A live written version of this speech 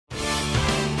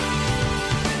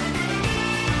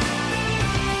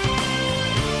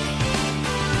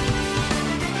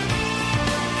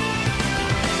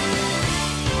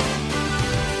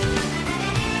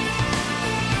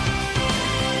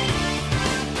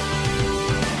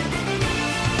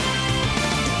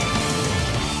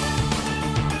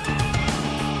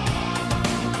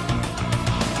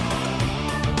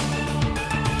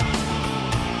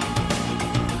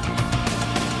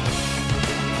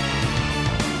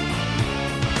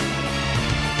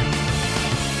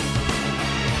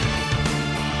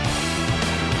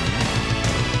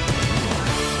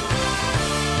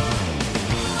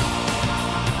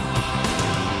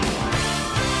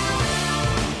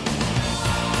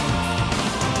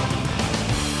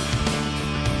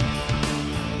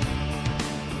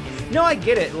No, I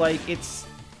get it. Like,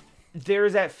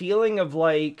 there's that feeling of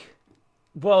like,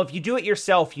 well, if you do it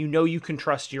yourself, you know you can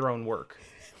trust your own work,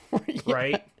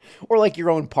 right? Or like your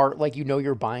own part, like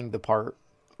you're buying the part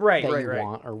Right, that right, you right.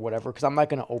 want or whatever. Because I'm not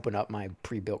going to open up my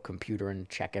pre-built computer and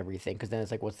check everything. Because then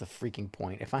it's like, what's the freaking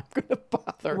point if I'm going to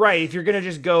bother? Right, if you're going to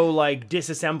just go like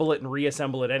disassemble it and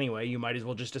reassemble it anyway, you might as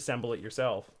well just assemble it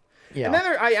yourself. Yeah. And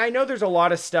then I know there's a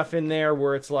lot of stuff in there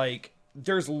where it's like,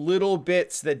 there's little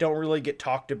bits that don't really get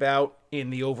talked about in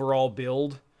the overall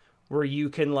build where you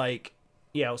can like,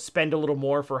 you know, spend a little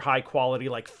more for high quality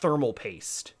like thermal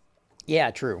paste.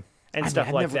 Yeah, true. And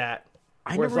stuff like that.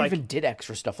 I never even did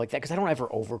extra stuff like that because I don't ever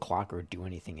overclock or do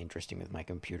anything interesting with my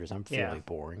computers. I'm fairly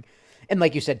boring. And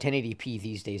like you said, 1080p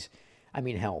these days, I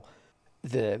mean, hell,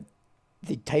 the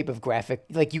type of graphic,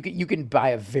 like you can buy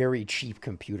a very cheap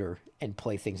computer and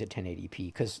play things at 1080p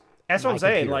because that's what I'm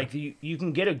saying. Like you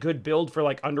can get a good build for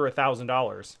like under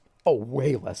 $1,000. Oh,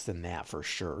 way less than that for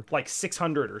sure. Like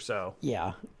 600 or so.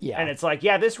 Yeah, yeah. And it's like,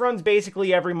 yeah, this runs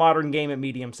basically every modern game at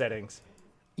medium settings.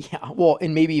 Yeah, well,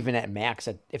 and maybe even at max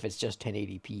if it's just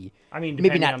 1080p. I mean, depending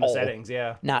maybe not on the all settings,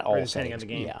 yeah. Not all depending settings. on the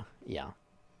game. Yeah, yeah.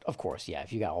 Of course, yeah.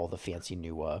 If you got all the fancy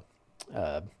new,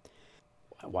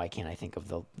 why can't I think of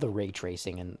the ray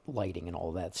tracing and lighting and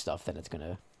all that stuff? Then it's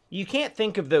gonna. You can't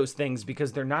think of those things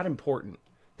because they're not important.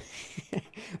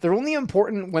 They're only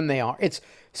important when they are. It's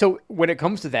so when it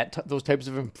comes to those types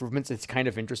of improvements, it's kind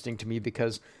of interesting to me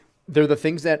because they're the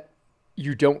things that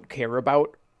you don't care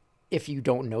about if you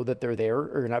don't know that they're there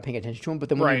or you're not paying attention to them. But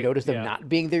then when you notice them not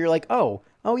being there, you're like, oh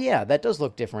yeah, that does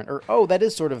look different. Or, oh, that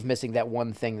is sort of missing that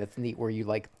one thing that's neat where you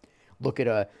like look at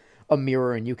a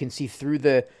mirror and you can see through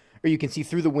the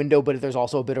window, but there's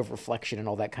also a bit of reflection and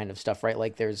all that kind of stuff, right?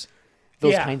 Like there's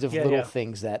those kinds of little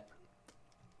things that.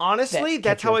 Honestly,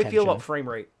 that's how I feel about frame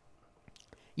rate.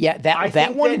 Yeah,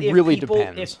 that one really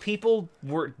depends.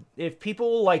 If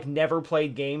people like never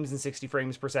played games in 60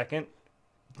 frames per second,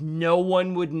 no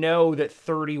one would know that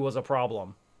 30 was a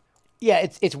problem. Yeah,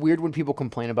 it's weird when people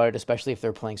complain about it, especially if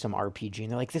they're playing some RPG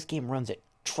and they're like, this game runs at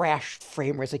trash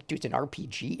frame rate. It's like, dude, it's an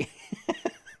RPG.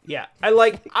 Yeah,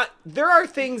 there are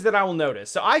things that I will notice.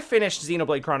 So I finished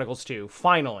Xenoblade Chronicles 2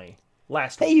 finally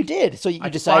last week. Hey, you did. So you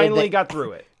decided finally got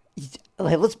through it.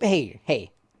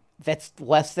 Hey, that's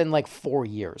less than like 4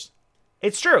 years.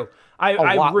 It's true.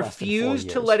 I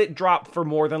refused to let it drop for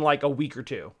more than like a week or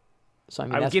two. So I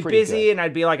mean, I would get busy and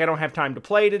I'd be like, I don't have time to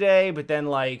play today. But then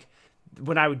like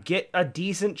when I would get a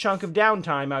decent chunk of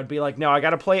downtime, I would be like, no, I got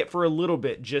to play it for a little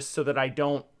bit just so that I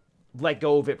don't let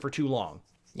go of it for too long.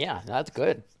 Yeah, that's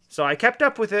good. So I kept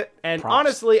up with it. And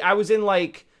honestly, I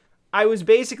was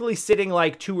basically sitting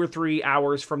like 2 or 3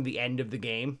 hours from the end of the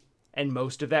game. And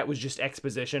most of that was just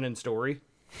exposition and story.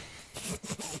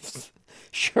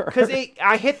 Sure. Because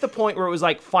I hit the point where it was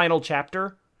like final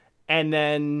chapter. And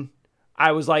then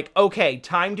I was like, okay,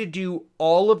 time to do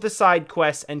all of the side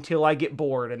quests until I get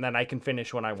bored. And then I can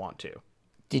finish when I want to.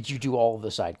 Did you do all of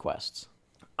the side quests?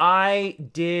 I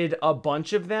did a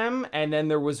bunch of them. And then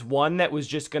there was one that was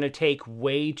just going to take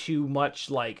way too much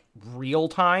like real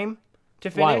time to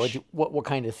finish. Why? What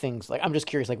kind of things? Like, I'm just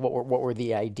curious. Like, what were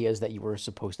the ideas that you were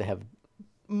supposed to have?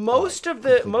 Most of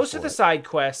the side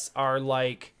quests are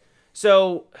like,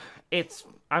 so I'm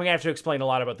gonna have to explain a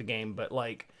lot about the game, but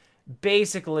like,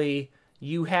 basically,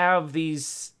 you have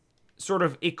these sort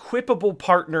of equipable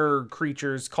partner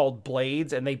creatures called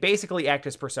blades, and they basically act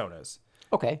as personas.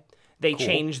 Okay. They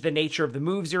change the nature of the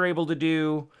moves you're able to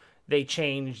do. They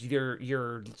change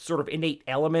your sort of innate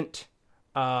element.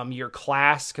 Your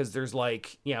class, because there's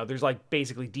like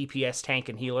basically DPS, tank,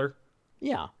 and healer.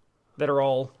 Yeah. That are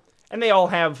all, and they all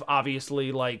have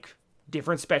obviously like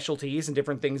different specialties and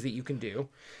different things that you can do.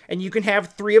 And you can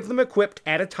have 3 of them equipped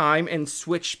at a time and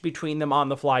switch between them on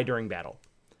the fly during battle.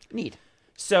 Neat.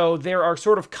 So there are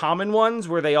sort of common ones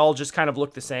where they all just kind of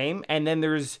look the same. And then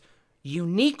there's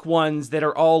unique ones that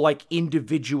are all like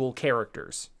individual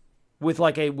characters. With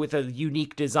a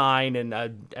unique design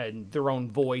and their own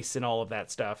voice and all of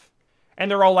that stuff. And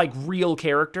they're all like real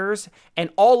characters. And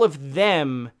all of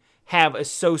them have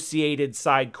associated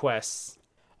side quests.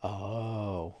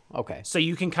 Oh, okay. So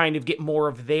you can kind of get more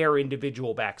of their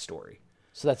individual backstory.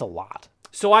 So that's a lot.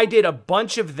 So I did a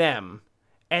bunch of them.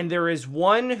 And there is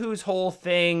one whose whole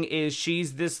thing is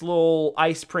she's this little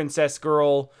ice princess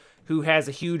girl who has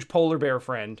a huge polar bear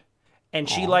friend. And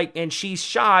she's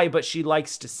shy, but she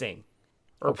likes to sing.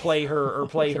 Or play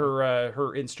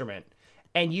her instrument.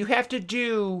 And you have to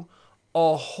do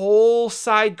a whole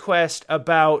side quest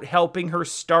about helping her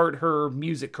start her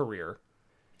music career.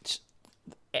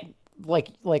 Like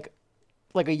a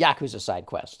Yakuza side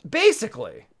quest.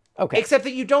 Basically. Okay. Except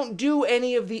that you don't do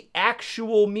any of the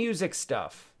actual music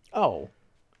stuff. Oh.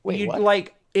 Wait, what?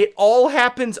 Like, it all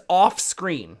happens off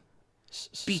screen.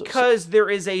 Because there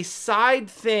is a side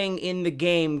thing in the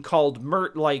game called oh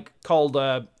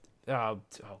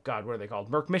god, what are they called?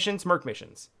 Merc missions? Merc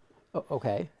missions.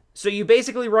 Okay. So you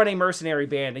basically run a mercenary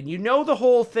band, and you know the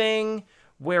whole thing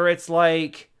where it's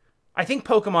like, I think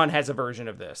Pokemon has a version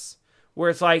of this, where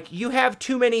it's like you have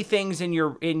too many things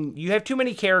you have too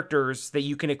many characters that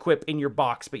you can equip in your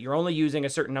box, but you're only using a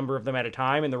certain number of them at a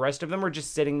time, and the rest of them are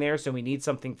just sitting there, so we need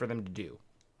something for them to do.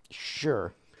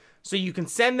 Sure. So you can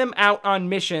send them out on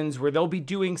missions where they'll be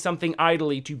doing something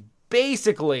idly to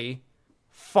basically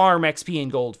farm XP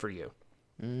and gold for you.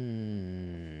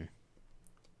 And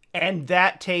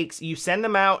you send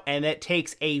them out, and it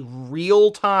takes a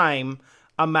real-time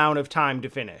amount of time to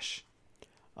finish.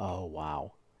 Oh,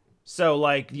 wow. So,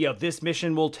 like, this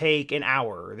mission will take an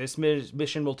hour. This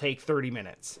mission will take 30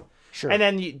 minutes. Sure. And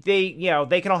then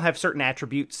they can all have certain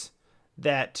attributes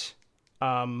that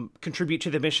contribute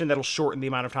to the mission that'll shorten the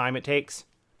amount of time it takes.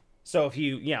 So if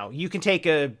you can take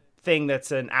a thing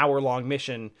that's an hour-long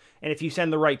mission, and if you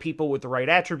send the right people with the right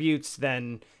attributes,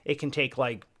 then it can take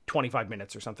like 25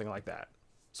 minutes or something like that.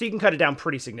 So you can cut it down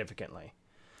pretty significantly.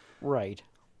 Right.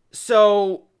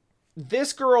 So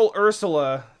this girl,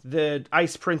 Ursula, the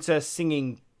ice princess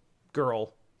singing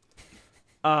girl,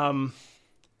 her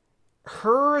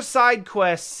side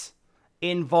quests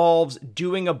involves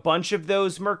doing a bunch of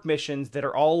those merc missions that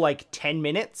are all like 10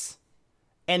 minutes,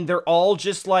 and they're all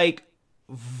just like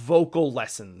vocal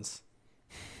lessons.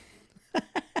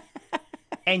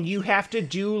 And you have to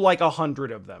do like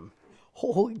 100 of them.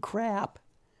 Holy crap.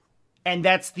 And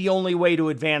that's the only way to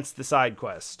advance the side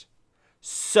quest.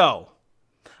 So,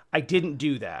 I didn't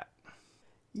do that.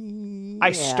 Yeah.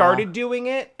 I started doing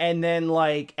it, and then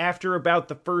like after about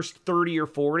the first 30 or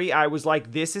 40, I was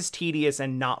like, this is tedious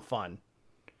and not fun.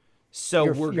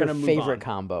 So we're going to move on. Your favorite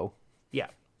combo. Yeah.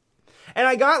 And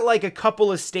I got like a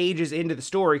couple of stages into the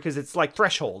story because it's like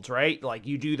thresholds, right? Like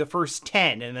you do the first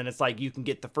 10, and then it's like you can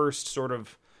get the first sort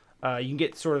of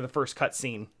the first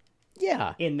cutscene.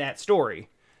 Yeah. In that story.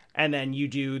 And then you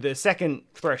do the second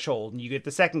threshold, and you get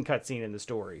the second cutscene in the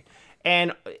story.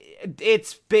 And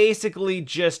it's basically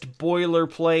just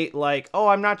boilerplate, like, oh,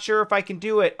 I'm not sure if I can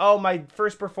do it. Oh, my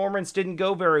first performance didn't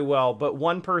go very well, but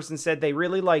one person said they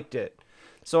really liked it.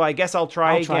 So I guess I'll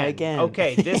try again.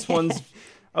 Okay, this one's...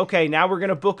 Okay, now we're going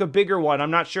to book a bigger one. I'm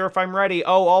not sure if I'm ready.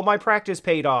 Oh, all my practice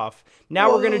paid off.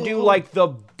 Now we're going to do, like, the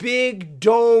big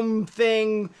dome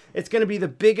thing. It's going to be the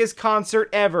biggest concert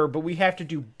ever, but we have to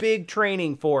do big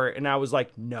training for it. And I was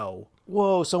like, no.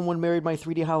 Whoa, someone married my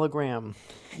 3D hologram.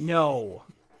 No.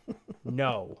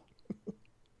 No.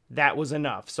 That was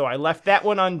enough. So I left that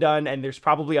one undone, and there's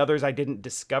probably others I didn't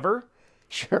discover.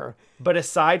 Sure. But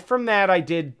aside from that, I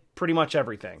did pretty much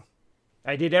everything.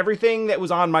 I did everything that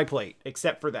was on my plate,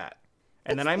 except for that.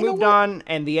 And then I moved on,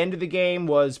 and the end of the game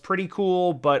was pretty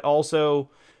cool, but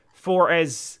also for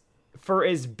as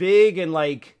big and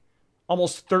like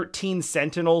almost 13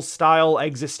 Sentinels style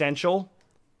existential.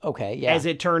 Okay, yeah. As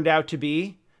it turned out to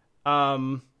be.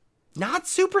 Not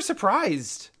super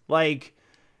surprised. Like,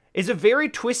 it's a very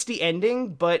twisty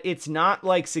ending, but it's not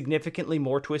like significantly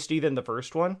more twisty than the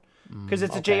first one. Because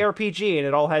it's a JRPG, and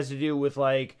it all has to do with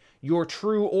like your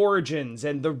true origins,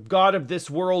 and the god of this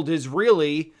world is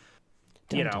really,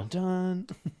 dun, dun, dun.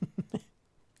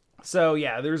 So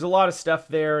yeah, there's a lot of stuff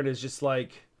there, and it's just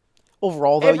like...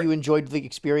 Overall, though, you enjoyed the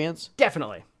experience?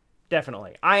 Definitely.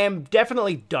 I am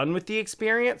definitely done with the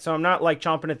experience, so I'm not like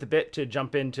chomping at the bit to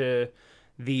jump into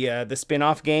the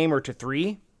spin-off game or to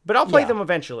 3, but I'll play them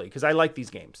eventually, because I like these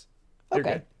games. They're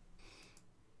good.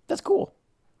 That's cool.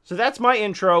 So that's my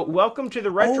intro. Welcome to the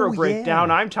Retro Breakdown.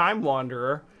 Yeah. I'm Time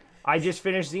Wanderer. I just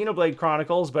finished Xenoblade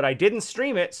Chronicles, but I didn't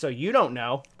stream it, so you don't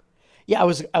know. Yeah, I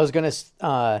was gonna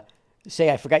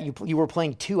say I forgot you were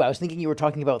playing 2. I was thinking you were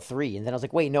talking about 3, and then I was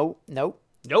like, wait, nope,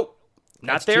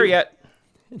 not there 2. yet.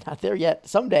 Not there yet.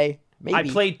 Someday, maybe.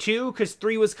 I played 2 because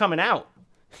 3 was coming out.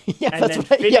 Yeah, and that's then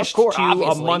right. Finished of course, 2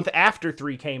 obviously. A month after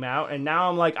 3 came out, and now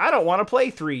I'm like, I don't want to play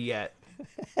 3 yet.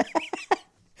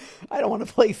 I don't want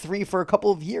to play 3 for a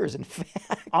couple of years, in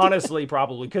fact. Honestly,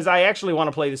 probably, because I actually want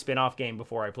to play the spin-off game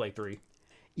before I play 3.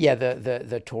 Yeah,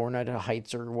 the Tornado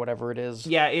Heights or whatever it is.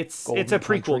 Yeah, it's a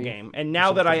prequel game, and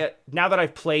now that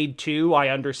I've played 2, I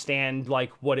understand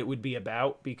like what it would be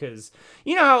about, because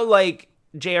you know how like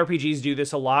JRPGs do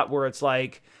this a lot, where it's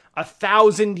like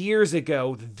 1,000 years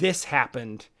ago this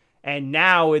happened, and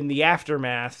now in the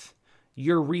aftermath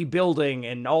you're rebuilding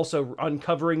and also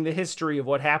uncovering the history of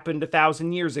what happened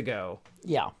 1,000 years ago.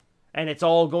 Yeah. And it's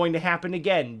all going to happen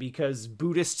again because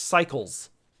Buddhist cycles.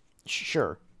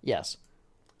 Sure. Yes.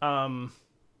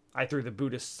 I threw the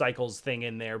Buddhist cycles thing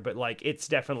in there, but like it's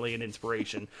definitely an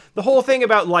inspiration. The whole thing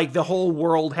about like the whole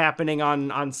world happening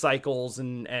on cycles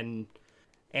and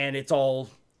it's all,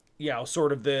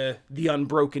 sort of the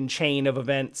unbroken chain of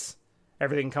events.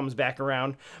 Everything comes back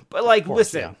around. But like,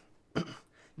 listen,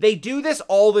 they do this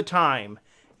all the time,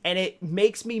 and it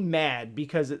makes me mad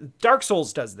because Dark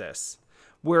Souls does this,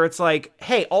 where it's like,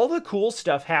 hey, all the cool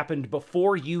stuff happened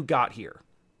before you got here.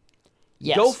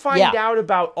 Yes. Go find out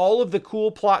about all of the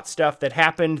cool plot stuff that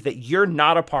happened that you're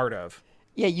not a part of.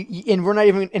 Yeah, and we're not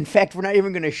even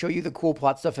going to show you the cool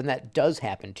plot stuff, and that does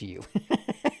happen to you.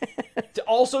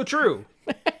 Also true.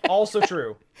 Also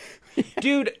true.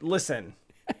 Dude, listen.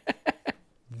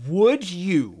 Would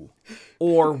you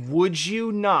or would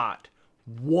you not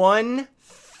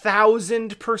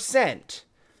 1,000%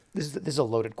 This is a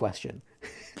loaded question.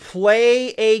 play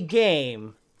a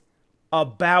game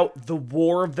about the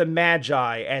War of the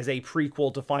Magi as a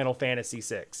prequel to Final Fantasy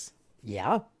VI?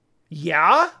 Yeah,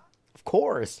 Yeah? of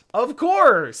course. Of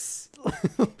course.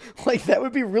 Like, that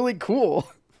would be really cool.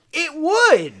 It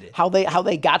would. How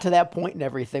they got to that point and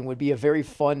everything would be a very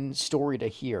fun story to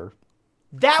hear.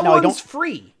 That No, I one's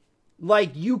free.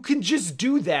 Like, you can just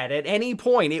do that at any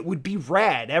point. It would be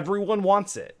rad. Everyone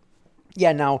wants it.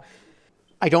 Yeah, now,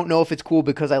 I don't know if it's cool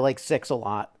because I like 6 a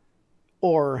lot,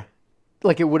 or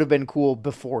like it would have been cool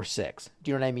before 6.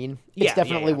 Do you know what I mean? It's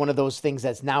definitely one of those things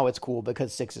that's now it's cool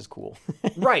because 6 is cool.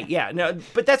 Right, yeah. No,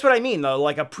 but that's what I mean, though.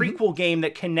 Like a prequel game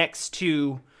that connects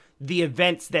to the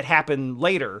events that happen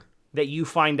later that you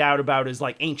find out about as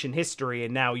like ancient history,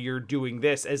 and now you're doing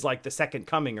this as like the second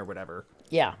coming or whatever.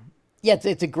 Yeah. Yeah,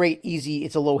 it's a great, easy,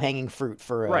 it's a low-hanging fruit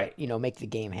for, right. Make the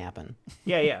game happen.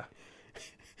 Yeah.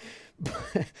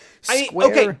 I mean,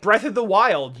 okay, Breath of the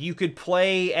Wild, you could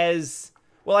play as...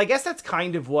 Well, I guess that's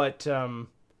kind of what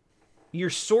you're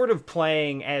sort of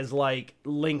playing as, like,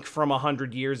 Link from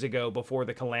 100 years ago before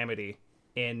the Calamity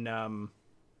in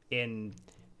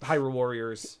Hyrule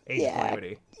Warriors Age of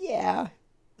Calamity. Yeah.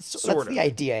 So that's the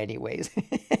idea anyways.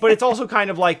 But it's also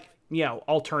kind of like,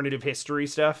 alternative history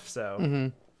stuff,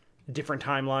 so different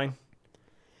timeline.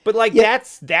 But, like,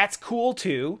 that's cool,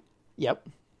 too. Yep.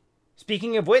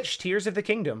 Speaking of which, Tears of the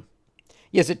Kingdom.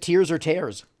 Is it tears or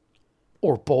tears?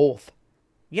 Or both?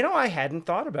 I hadn't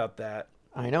thought about that.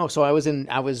 I know. So I was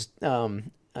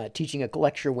teaching a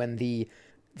lecture when the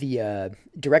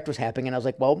direct was happening, and I was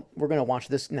like, well, we're going to watch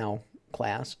this now,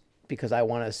 class, because I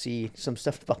want to see some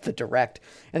stuff about the direct.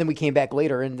 And then we came back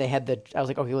later, and they had I was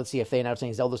like, okay, let's see if they announced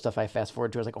any Zelda stuff. I fast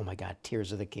forward to, I was like, oh my God,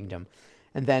 Tears of the Kingdom.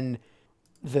 And then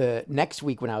the next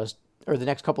week the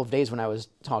next couple of days when I was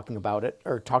talking about it,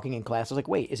 or talking in class, I was like,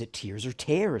 wait, is it tears or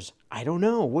tears? I don't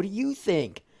know. What do you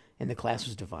think? And the class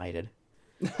was divided.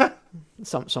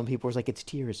 Some people were like, it's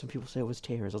tears. Some people say it was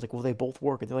tears. I was like, well, they both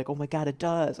work. And they're like, oh my God, it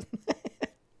does.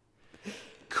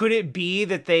 Could it be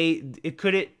that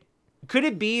could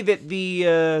it be that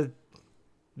the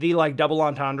like double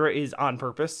entendre is on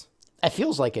purpose? It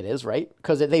feels like it is, right?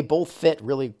 Because they both fit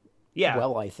really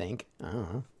well, I think. I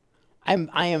don't know.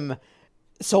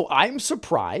 I'm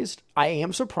surprised. I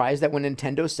am surprised that when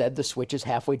Nintendo said the Switch is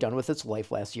halfway done with its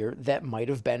life last year, that might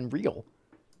have been real.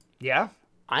 Yeah.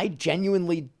 I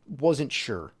genuinely wasn't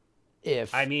sure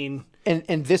if... I mean...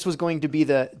 And this was going to be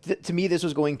to me, this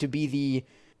was going to be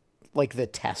the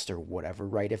test or whatever,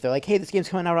 right? If they're like, hey, this game's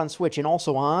coming out on Switch and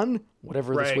also on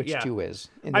whatever the Switch 2 is.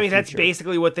 That's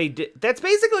basically what they did. That's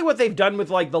basically what they've done with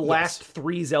like the last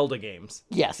 3 Zelda games.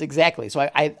 Yes, exactly. So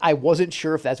I wasn't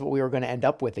sure if that's what we were going to end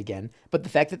up with again. But the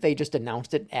fact that they just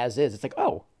announced it as is, it's like,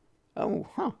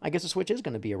 I guess the Switch is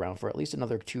going to be around for at least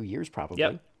another 2 years probably.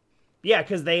 Yep. Yeah,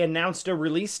 because they announced a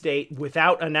release date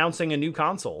without announcing a new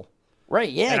console.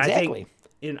 Right, yeah, exactly.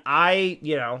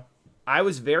 I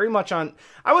was very much I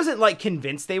wasn't like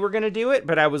convinced they were going to do it,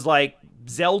 but I was like,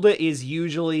 Zelda is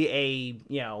usually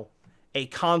a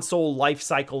console life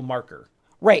cycle marker.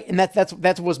 Right, and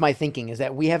that was my thinking, is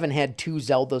that we haven't had 2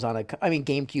 Zeldas on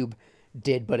GameCube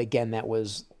did, but again, that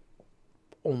was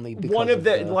only because one of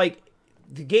the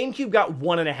GameCube got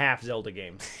 1.5 Zelda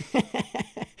games.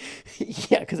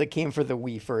 Yeah, because it came for the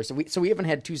Wii first. So we haven't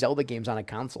had 2 Zelda games on a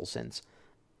console since,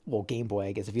 well, Game Boy,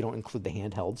 I guess, if you don't include the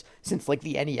handhelds, since like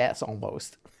the NES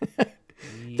almost.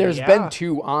 There's been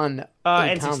 2 on a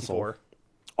N64. console.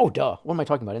 Oh, duh. What am I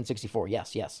talking about? N64,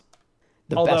 yes.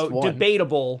 Although best one.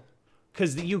 Debatable,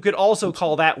 because you could also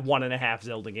call that 1.5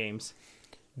 Zelda games.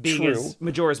 Being as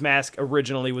Majora's Mask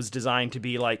originally was designed to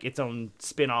be like its own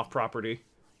spin-off property.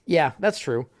 Yeah, that's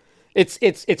true. It's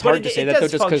hard to say that though,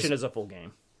 just because it does function as a full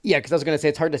game. Yeah, because I was going to say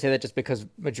it's hard to say that just because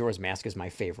Majora's Mask is my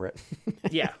favorite.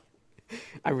 Yeah.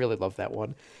 I really love that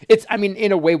one. It's, I mean,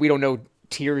 in a way, we don't know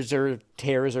Tears or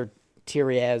Tears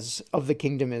of the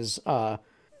Kingdom is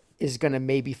going to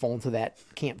maybe fall into that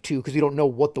camp too, because we don't know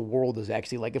what the world is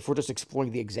actually like. If we're just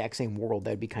exploring the exact same world,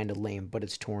 that'd be kind of lame, but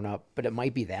it's torn up. But it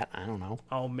might be that. I don't know.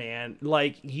 Oh, man.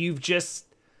 Like, you've just...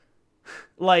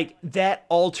 Like, that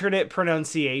alternate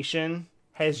pronunciation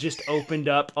has just opened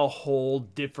up a whole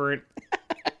different...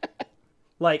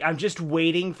 Like, I'm just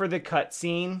waiting for the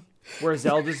cutscene where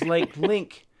Zelda's like,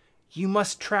 Link, you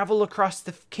must travel across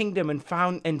the kingdom and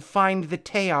find the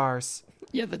Tears.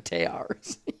 Yeah, the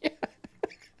Tears. Yeah.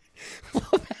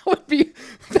 Well,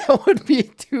 that would be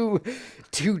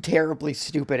too terribly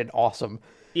stupid and awesome.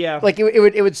 Yeah. Like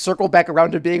it would circle back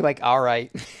around to being like, all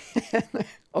right.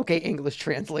 Okay, English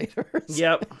translators.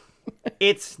 Yep.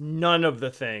 It's none of the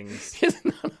things. It's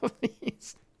none of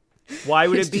these. Why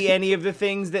would it be any of the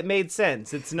things that made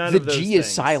sense? It's none of those things. The G is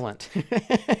silent.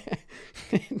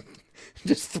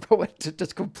 Just throw it,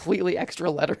 just completely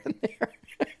extra letter in there.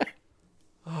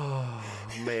 Oh,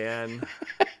 man.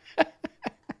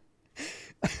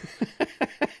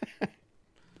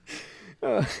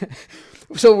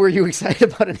 So were you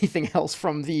excited about anything else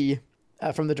from the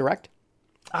direct?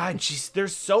 Jeez,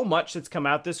 there's so much that's come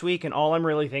out this week, and all I'm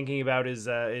really thinking about is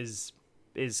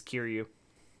Kiryu.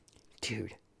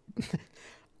 Dude,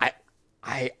 I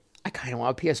kind of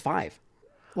want a PS5.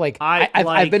 Like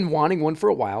I've been wanting one for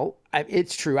a while.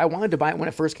 It's true. I wanted to buy it when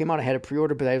it first came out. I had a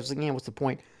pre-order, but I was like, yeah, what's the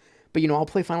point? But I'll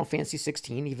play Final Fantasy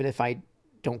 16 even if I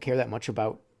don't care that much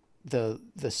about the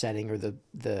setting or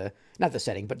the not the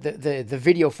setting, but the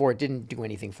video for it didn't do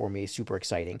anything for me super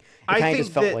exciting. I think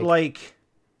just felt that like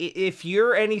if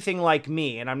you're anything like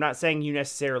me, and I'm not saying you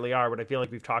necessarily are, but I feel like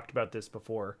we've talked about this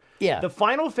before. Yeah. The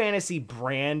Final Fantasy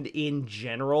brand in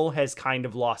general has kind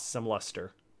of lost some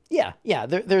luster. Yeah.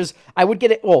 There's I would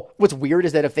get it. Well, what's weird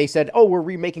is that if they said, "Oh, we're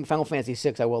remaking Final Fantasy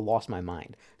VI," I would have lost my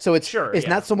mind. So it's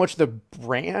not so much the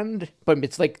brand, but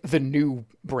it's like the new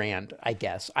brand, I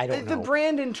guess. I don't know. The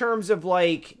brand in terms of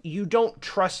like you don't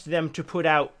trust them to put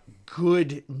out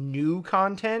good new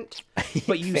content,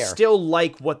 but you still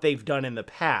like what they've done in the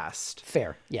past.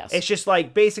 Fair, yes. It's just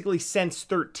like basically since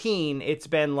 13, it's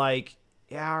been like,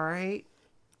 yeah, all right.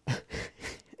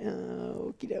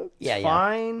 Okie doke. Yeah,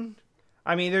 fine.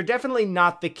 I mean, they're definitely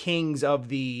not the kings of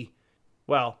the...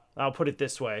 Well, I'll put it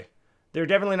this way. They're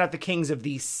definitely not the kings of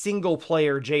the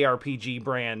single-player JRPG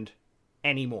brand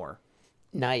anymore.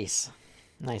 Nice.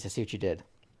 I see what you did.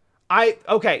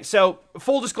 Okay, so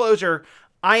full disclosure,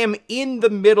 I am in the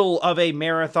middle of a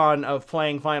marathon of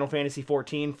playing Final Fantasy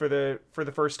XIV for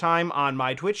the first time on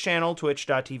my Twitch channel,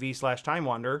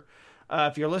 twitch.tv/TimeWander.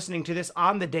 If you're listening to this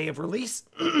on the day of release...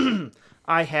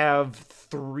 I have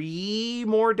 3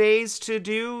 more days to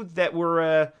do that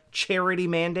were charity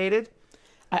mandated.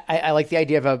 I like the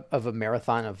idea of a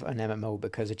marathon of an MMO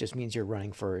because it just means you're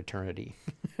running for eternity.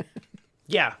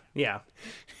 Yeah.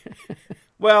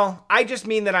 Well, I just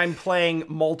mean that I'm playing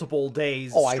multiple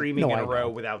days streaming in a row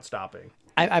without stopping.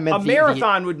 I meant a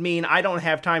marathon would mean I don't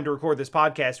have time to record this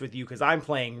podcast with you because I'm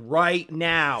playing right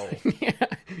now.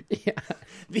 Yeah.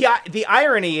 The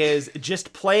irony is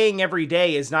just playing every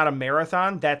day is not a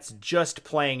marathon. That's just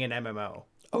playing an MMO.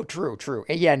 Oh, true.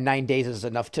 And yeah, 9 days is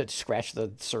enough to scratch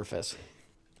the surface.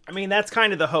 I mean, that's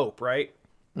kind of the hope, right?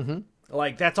 Mm-hmm.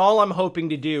 Like, that's all I'm hoping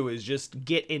to do is just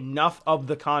get enough of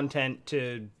the content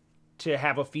to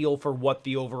have a feel for what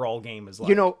the overall game is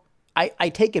like. I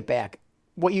take it back.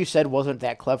 What you said wasn't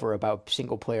that clever about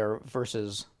single player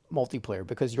versus multiplayer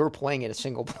because you're playing in a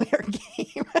single player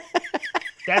game.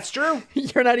 That's true.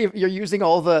 You're using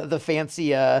all the fancy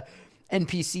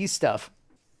NPC stuff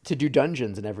to do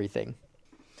dungeons and everything.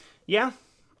 Yeah.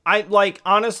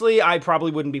 Honestly, I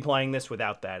probably wouldn't be playing this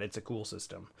without that. It's a cool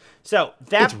system. So,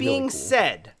 that being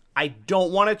said, I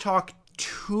don't want to talk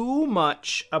too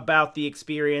much about the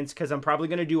experience because I'm probably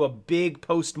going to do a big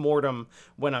post-mortem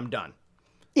when I'm done.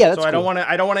 Yeah, that's so I cool.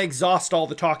 don't want to exhaust all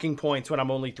the talking points when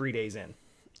I'm only 3 days in.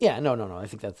 Yeah, no. I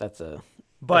think that's a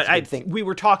But we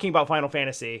were talking about Final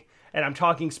Fantasy, and I'm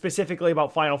talking specifically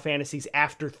about Final Fantasies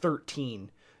after 13.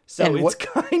 So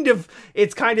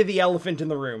it's kind of the elephant in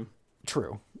the room.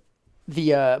 True.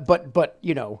 The but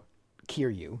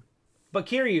Kiryu. But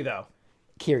Kiryu though.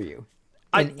 Kiryu.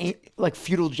 Like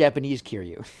feudal Japanese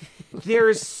Kiryu.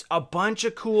 There's a bunch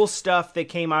of cool stuff that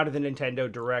came out of the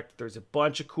Nintendo Direct. There's a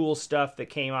bunch of cool stuff that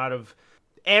came out of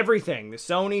everything. The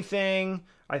Sony thing.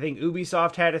 I think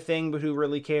Ubisoft had a thing, but who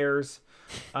really cares?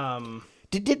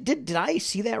 Did I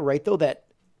see that right though? That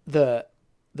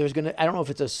there's gonna, I don't know if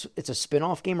it's a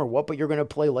spin-off game or what, but you're gonna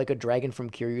play like a dragon from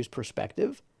Kiryu's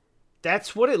perspective.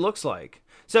 That's what it looks like.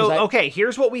 So okay,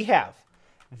 here's what we have.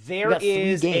 There got 3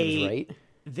 is games, right?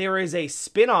 There is a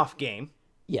spin-off game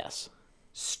Yes.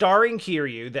 starring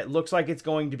Kiryu that looks like it's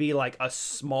going to be like a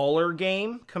smaller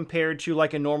game compared to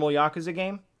like a normal Yakuza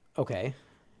game. Okay.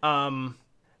 And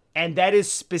that is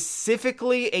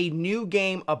specifically a new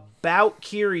game about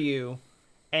Kiryu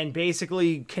and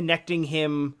basically connecting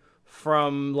him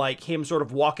from like him sort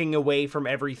of walking away from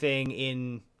everything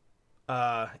in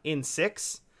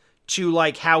 6 to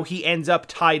like how he ends up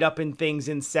tied up in things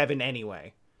in 7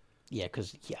 anyway. Yeah,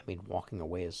 because walking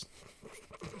away is.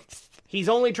 He's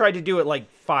only tried to do it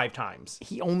like 5 times.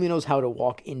 He only knows how to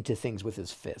walk into things with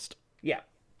his fist. Yeah.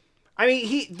 I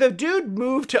mean, the dude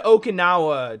moved to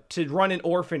Okinawa to run an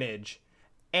orphanage,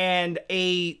 and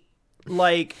an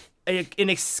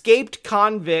escaped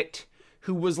convict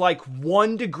who was like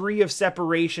 1 degree of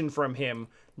separation from him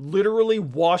literally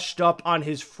washed up on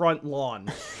his front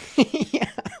lawn.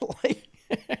 Yeah,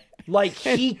 like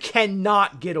he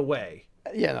cannot get away.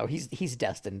 Yeah, no, he's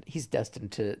destined. He's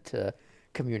destined to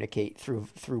communicate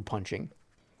through punching.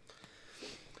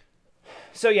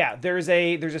 So yeah, there's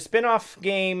a spin-off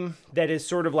game that is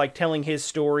sort of like telling his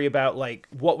story about like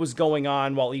what was going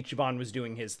on while Ichiban was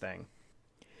doing his thing.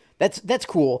 That's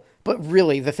cool, but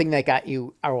really the thing that got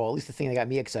you, or well, at least the thing that got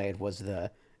me excited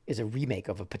is a remake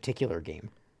of a particular game.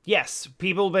 Yes,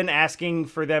 people have been asking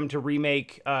for them to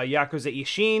remake Yakuza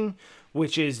Ishin,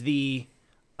 which is the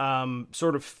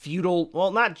sort of feudal,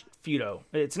 well, not feudal.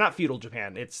 It's not feudal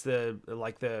Japan. It's oh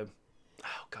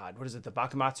god, what is it? The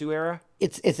Bakumatsu era?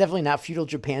 It's definitely not feudal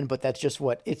Japan, but that's just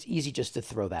it's easy just to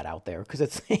throw that out there because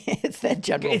it's that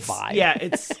general vibe. Yeah,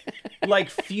 it's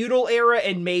like feudal era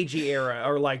and Meiji era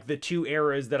are like the 2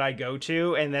 eras that I go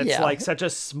to, and that's like such a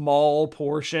small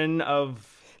portion of.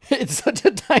 It's such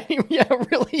a tiny, yeah, it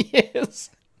really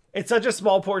is. It's such a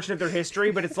small portion of their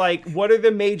history, but it's like, what are the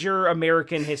major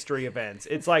American history events?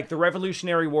 It's like the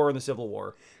Revolutionary War and the Civil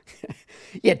War.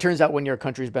 Yeah, it turns out when your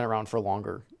country's been around for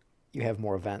longer, you have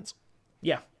more events.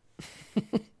 Yeah.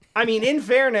 I mean, in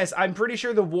fairness, I'm pretty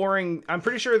sure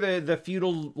the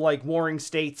feudal like warring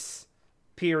states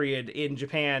period in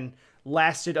Japan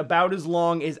lasted about as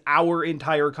long as our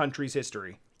entire country's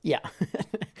history. Yeah.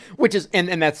 Which is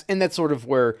and that's sort of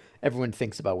where everyone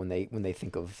thinks about when they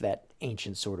think of that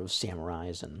ancient sort of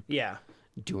samurais and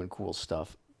doing cool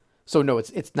stuff. So no,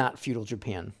 it's not feudal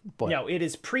Japan, but no, it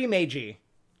is pre-Meiji.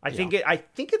 I think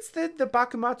it's the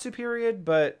Bakumatsu period,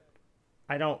 but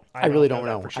I really don't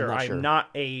know for sure. I'm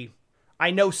not I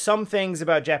know some things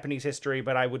about Japanese history,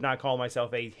 but I would not call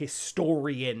myself a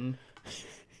historian.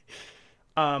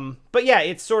 But yeah,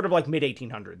 it's sort of like mid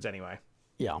 1800s anyway.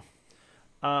 Yeah.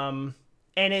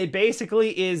 And it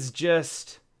basically is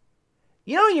just,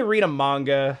 you read a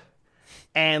manga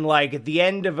and like at the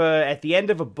end of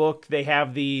a book, they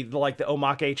have the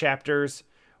omake chapters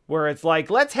where it's like,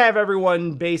 let's have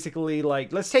everyone basically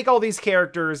like, let's take all these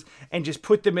characters and just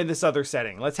put them in this other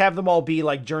setting. Let's have them all be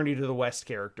like Journey to the West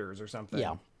characters or something.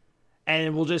 Yeah.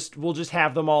 And we'll just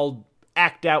have them all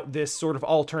act out this sort of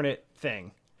alternate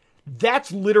thing.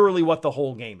 That's literally what the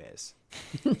whole game is.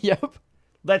 Yep.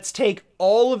 Let's take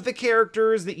all of the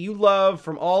characters that you love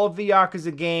from all of the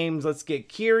Yakuza games. Let's get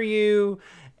Kiryu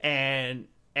and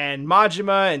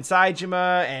Majima and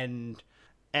Saejima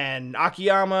and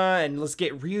Akiyama, and let's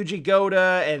get Ryuji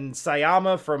Goda and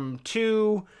Sayama from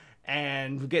 2,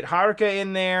 and get Haruka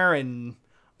in there, and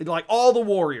like all the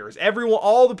warriors, everyone,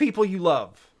 all the people you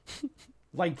love,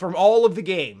 like from all of the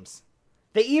games.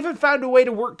 They even found a way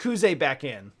to work Kuze back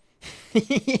in.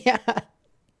 Yeah.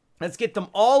 Let's get them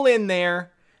all in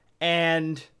there,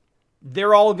 and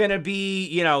they're all going to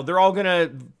be, they're all going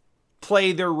to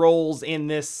play their roles in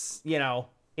this,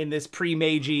 in this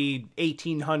pre-Meiji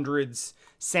 1800s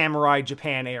samurai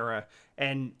Japan era.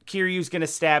 And Kiryu's going to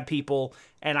stab people,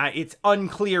 and it's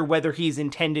unclear whether he's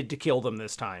intended to kill them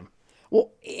this time.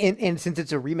 Well, and since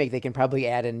it's a remake, they can probably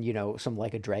add in, some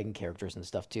Like a Dragon characters and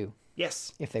stuff too.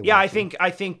 Yes. If they want to.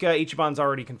 I think Ichiban's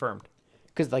already confirmed.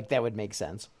 Because that would make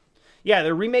sense. Yeah,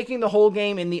 they're remaking the whole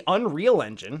game in the Unreal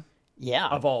Engine. Yeah.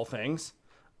 Of all things.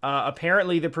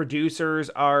 Apparently, the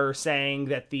producers are saying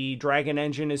that the Dragon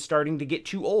engine is starting to get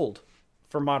too old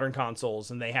for modern consoles,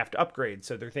 and they have to upgrade.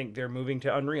 So they're moving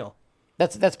to Unreal.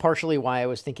 That's partially why I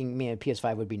was thinking, man,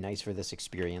 PS5 would be nice for this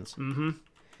experience. Mm-hmm.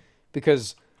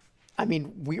 Because, I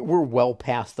mean, we're well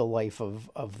past the life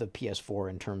of the PS4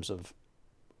 in terms of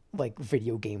like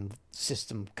video game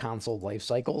system console life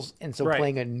cycles, and so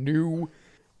playing a new,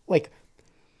 like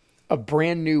a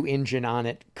brand new engine on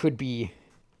it could be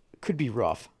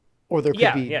rough, or there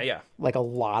could be like a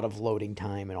lot of loading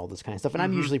time and all this kind of stuff. And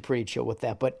I'm usually pretty chill with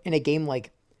that, but in a game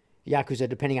like Yakuza,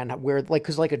 depending on where, like,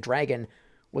 because Like a Dragon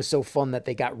was so fun that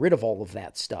they got rid of all of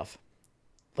that stuff.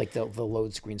 like the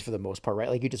load screens for the most part, right?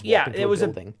 Like you just walk Yeah, into a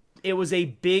building. It was a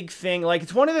big thing. Like,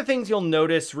 it's one of the things you'll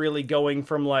notice really going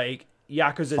from like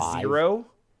Yakuza 0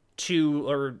 to,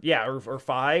 or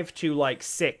 5 to like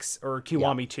 6 or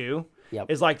Kiwami 2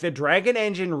 is like the Dragon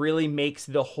Engine really makes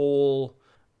the whole,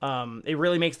 it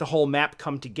really makes the whole map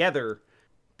come together,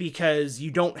 because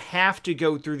you don't have to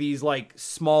go through these like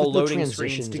small loading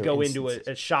screens to go into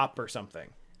a shop or something.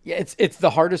 Yeah, it's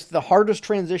the hardest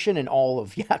transition in all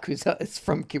of Yakuza is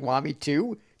from Kiwami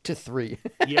 2 to 3.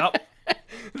 Yep.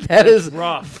 That is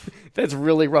rough. That's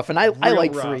really rough. And I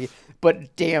like rough. 3,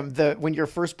 but damn, when you're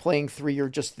first playing 3, you're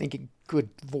just thinking, good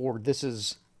Lord, this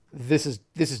is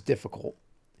difficult.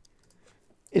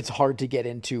 It's hard to get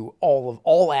into.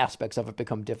 All aspects of it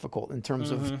become difficult in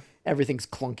terms of everything's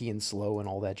clunky and slow and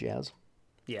all that jazz.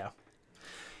 Yeah.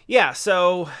 Yeah,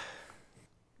 so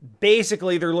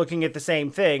basically they're looking at the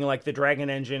same thing. Like, the Dragon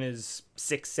Engine is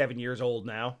 6-7 years old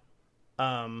now.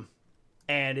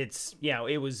 And it's,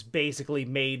 it was basically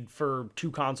made for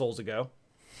 2 consoles ago.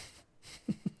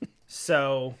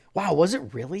 So, wow, was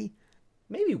it really?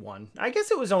 Maybe 1. I guess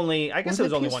it was only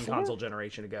PS4? 1 console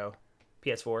generation ago.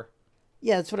 PS4.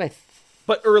 Yeah, that's what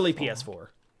but early PS4.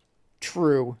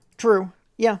 True.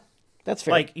 Yeah, that's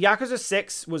fair. Like, Yakuza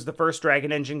 6 was the first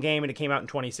Dragon Engine game, and it came out in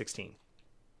 2016.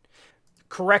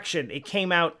 Correction, it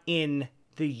came out in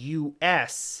the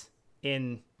US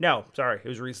it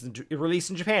was released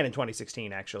in Japan in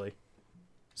 2016, actually.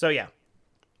 So yeah,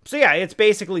 it's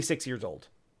basically 6 years old,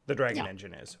 the Dragon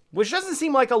Engine is. Which doesn't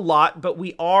seem like a lot, but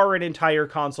we are an entire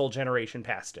console generation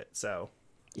past it, so...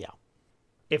 Yeah.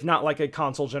 If not like a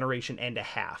console generation and a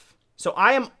half. So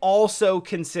I am also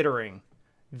considering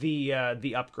the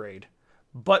upgrade.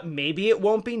 But maybe it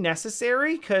won't be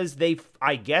necessary, because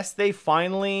I guess they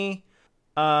finally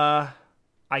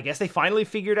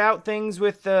figured out things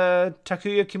with Takuya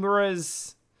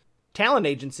Kimura's talent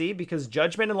agency, because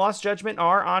Judgment and Lost Judgment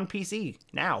are on PC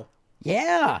now.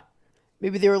 Yeah.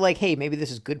 Maybe they were like, hey, maybe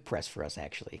this is good press for us,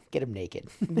 actually. Get him naked.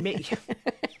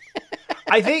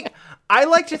 I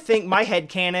like to think my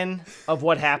headcanon of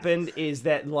what happened is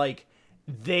that, like,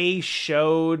 they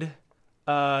showed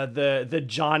the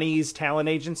Johnny's talent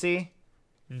agency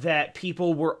that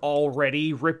people were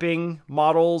already ripping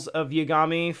models of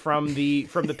Yagami from the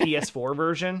PS4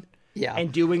 version. Yeah.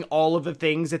 And doing all of the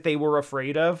things that they were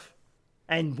afraid of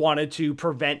and wanted to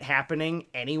prevent happening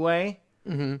anyway.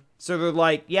 Mm-hmm. So they're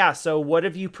like, yeah, so what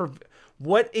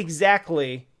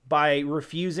exactly, by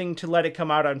refusing to let it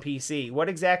come out on PC, what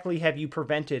exactly have you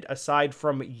prevented aside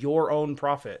from your own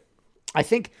profit? I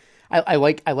think I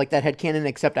like that headcanon,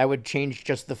 except I would change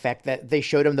just the fact that they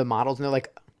showed him the models and they're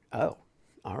like, oh,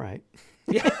 all right.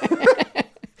 Yeah.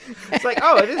 It's like,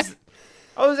 oh, it is.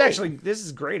 Oh, this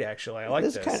is great, actually. I like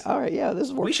this. All right, yeah,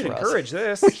 this works. We should for encourage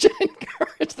us. this. We should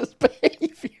encourage this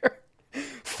behavior.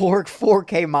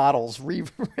 4K models.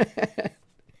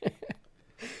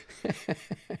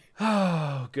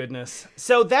 Oh, goodness.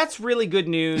 So that's really good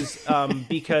news,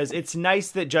 because it's nice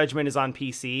that Judgment is on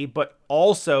PC, but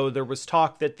also there was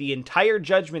talk that the entire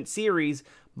Judgment series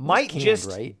might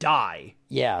die.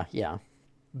 Yeah.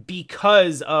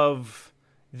 Because of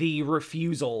the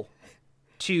refusal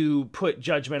to put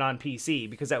Judgment on PC,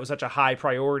 because that was such a high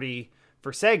priority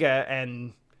for Sega,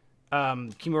 and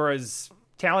Kimura's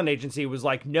talent agency was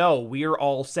like, no, we're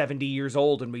all 70 years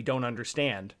old and we don't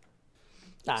understand.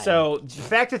 So the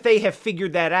fact that they have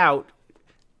figured that out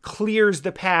clears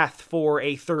the path for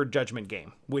a third Judgment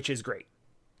game, which is great.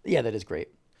 Yeah, that is great.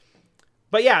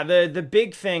 But yeah, the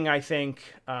big thing, I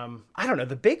think, I don't know,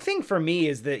 the big thing for me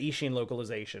is the Ishin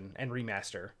localization and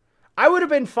remaster. I would have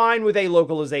been fine with a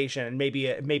localization and maybe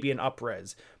an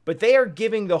upres, but they are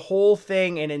giving the whole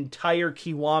thing an entire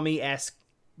Kiwami-esque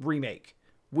remake,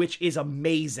 which is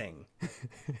amazing.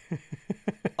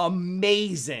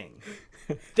 Amazing.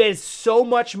 There's so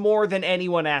much more than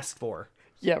anyone asked for.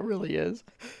 Yeah, it really is.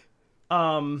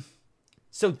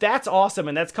 So that's awesome,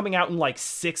 and that's coming out in like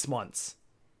 6 months.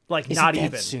 Like, is not it that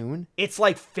even soon. It's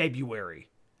like February.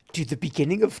 Dude, the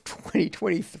beginning of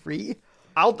 2023.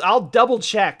 I'll double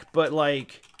check, but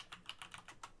like,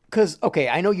 because okay,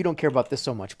 I know you don't care about this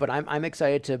so much, but I'm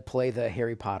excited to play the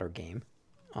Harry Potter game,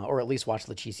 or at least watch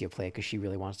Leticia play it because she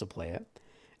really wants to play it,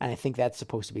 and I think that's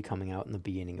supposed to be coming out in the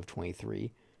beginning of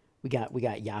 23. We got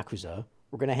Yakuza.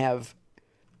 We're gonna have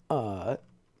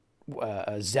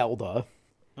Zelda,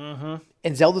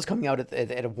 and Zelda's coming out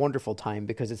at a wonderful time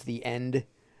because it's the end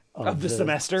of the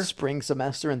semester, spring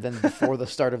semester, and then before the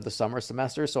start of the summer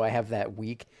semester. So I have that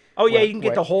week. Oh yeah, you can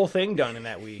get the whole thing done in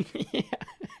that week. Yeah.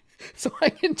 So I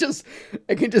can just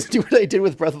do what I did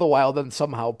with Breath of the Wild and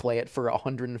somehow play it for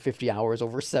 150 hours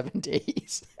over 7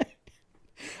 days.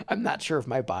 I'm not sure if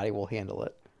my body will handle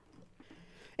it.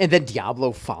 And then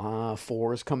Diablo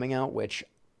 4 is coming out, which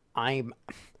I'm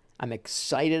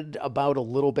excited about a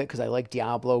little bit because I like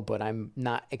Diablo, but I'm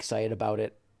not excited about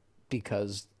it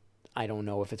because I don't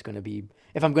know if it's going to be,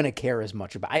 if I'm going to care as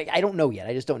much about. I don't know yet.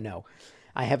 I just don't know.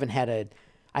 I haven't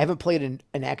played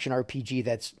an action RPG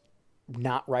that's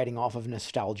not riding off of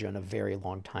nostalgia in a very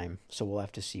long time. So we'll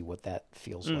have to see what that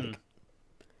feels like.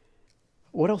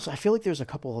 What else? I feel like there's a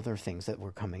couple other things that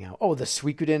were coming out. Oh, the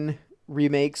Suikoden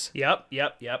remakes. Yep.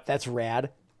 That's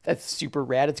rad. That's super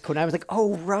rad. It's cool. And I was like,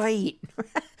 oh, right.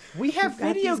 We have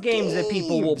video games that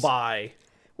people will buy.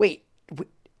 Wait,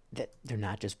 they're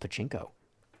not just pachinko.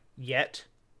 Yet.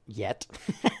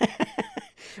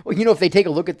 Well, if they take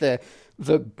a look at the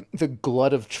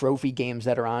glut of trophy games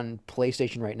that are on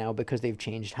PlayStation right now, because they've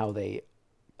changed how they,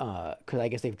 because I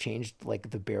guess they've changed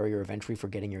like the barrier of entry for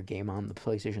getting your game on the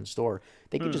PlayStation Store.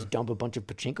 They could just dump a bunch of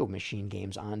pachinko machine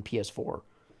games on PS4,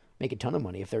 make a ton of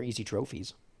money if they're easy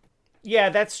trophies. Yeah,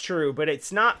 that's true, but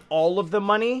it's not all of the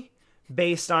money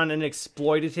based on an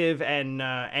exploitative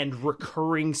and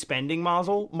recurring spending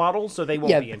model, so they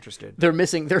won't be interested. They're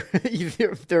missing.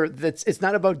 It's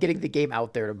not about getting the game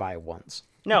out there to buy once.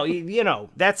 No,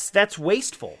 that's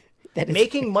wasteful.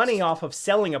 Making money off of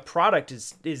selling a product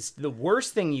is the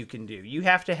worst thing you can do. You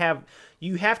have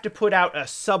to put out a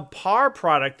subpar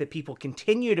product that people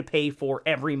continue to pay for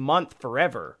every month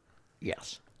forever.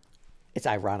 Yes. It's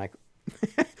ironic.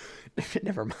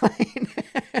 Never mind.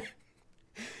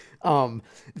 I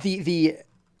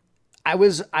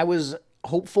was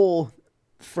hopeful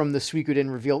from the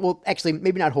Suikoden reveal. Well, actually,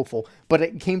 maybe not hopeful, but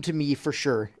it came to me for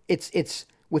sure. It's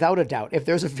without a doubt. If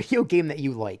there's a video game that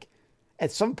you like,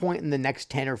 at some point in the next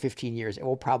 10 or 15 years, it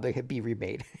will probably be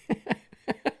remade.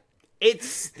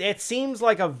 It seems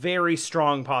like a very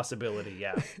strong possibility.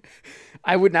 Yeah.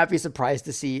 I would not be surprised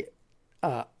to see,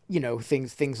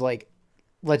 things like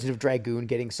Legend of Dragoon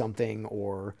getting something,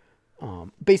 or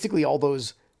basically all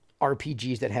those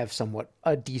RPGs that have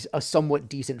a somewhat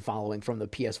decent following from the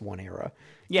PS1 era.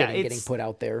 Yeah, getting put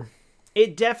out there.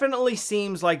 It definitely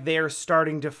seems like they're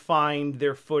starting to find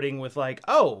their footing with like,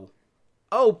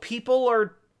 people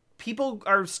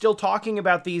are still talking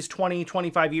about these 20,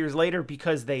 25 years later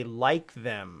because they like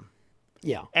them.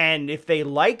 Yeah. And if they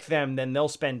like them, then they'll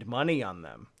spend money on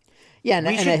them. Yeah,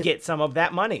 we should get some of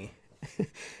that money.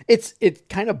 It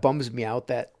kind of bums me out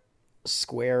that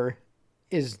Square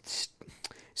is...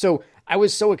 So I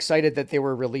was so excited that they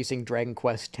were releasing Dragon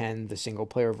Quest X, the single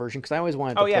player version, because I always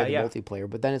wanted to play the multiplayer.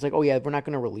 But then it's like, we're not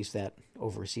going to release that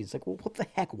overseas. It's like, well, what the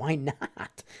heck? Why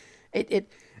not?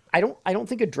 I don't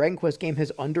think a Dragon Quest game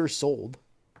has undersold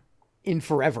in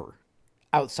forever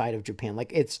outside of Japan.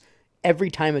 Like, it's every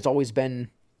time it's always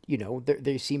been,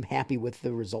 they seem happy with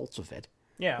the results of it.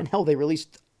 Yeah. And hell, they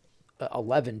released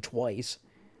 11 twice.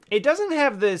 It doesn't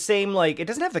have the same, it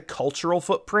doesn't have the cultural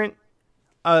footprint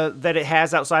that it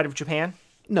has outside of Japan.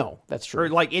 No, that's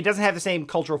true. Or, it doesn't have the same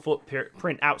cultural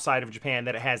footprint outside of Japan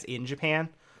that it has in Japan.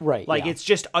 Right. It's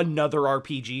just another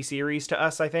RPG series to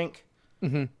us, I think.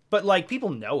 Mm-hmm. But, people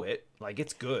know it.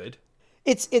 It's good.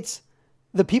 It's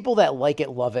the people that like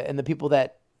it love it, and the people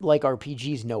that like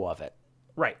RPGs know of it.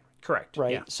 Right. Correct.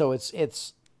 Right. Yeah. So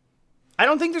it's... I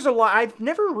don't think there's a lot... I've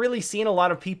never really seen a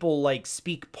lot of people,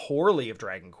 speak poorly of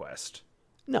Dragon Quest.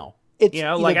 No. I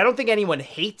don't think anyone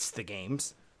hates the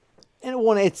games. And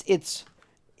it's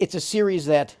a series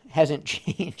that hasn't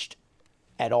changed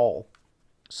at all.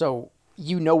 So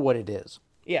you know what it is.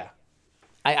 Yeah.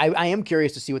 I am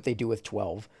curious to see what they do with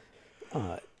 12.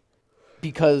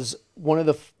 Because one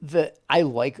of I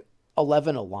like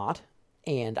 11 a lot,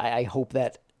 and I hope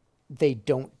that they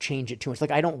don't change it too much.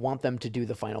 I don't want them to do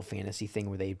the Final Fantasy thing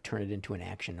where they turn it into an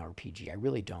action RPG. I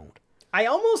really don't. I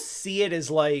almost see it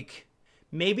as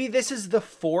maybe this is the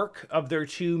fork of their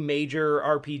two major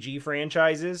RPG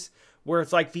franchises, where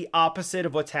it's the opposite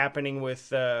of what's happening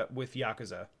with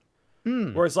Yakuza.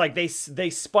 Where it's they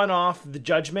spun off the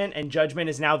Judgment, and Judgment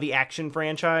is now the action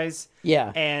franchise.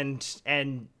 Yeah. And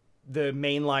the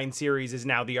mainline series is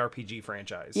now the RPG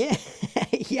franchise. Yeah.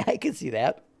 Yeah, I can see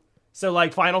that. So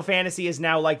Final Fantasy is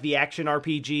now the action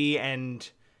RPG,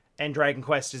 and Dragon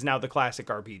Quest is now the classic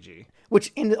RPG.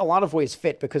 Which in a lot of ways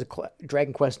fit, because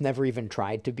Dragon Quest never even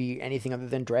tried to be anything other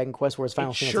than Dragon Quest, whereas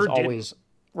Final Fantasy always...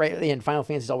 Right, and Final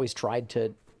Fantasy's always tried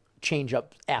to change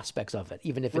up aspects of it,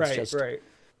 even if it's just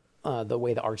the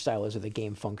way the art style is or the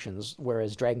game functions.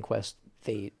 Whereas Dragon Quest,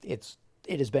 it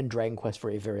has been Dragon Quest for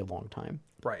a very long time.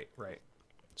 Right.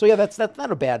 So yeah, that's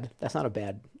not a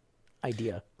bad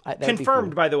idea.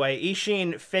 Confirmed, by the way,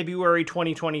 Ishin, February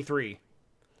 2023.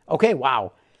 Okay,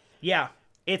 wow. Yeah.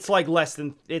 It's like less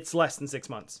than 6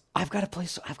 months. I've got to play.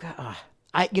 It's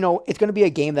going to be a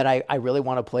game that I really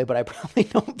want to play, but I probably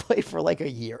don't play for like a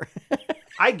year.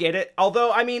 I get it.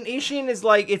 Although, I mean, Ishin is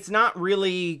like, it's not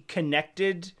really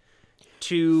connected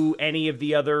to any of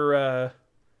the other,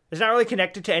 it's not really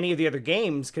connected to any of the other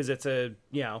games because it's a,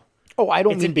 Oh, I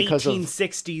don't it's mean an because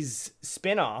 1860s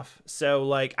spin-off. So,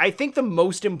 like, I think the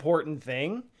most important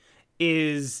thing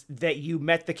is that you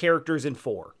met the characters in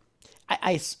 4.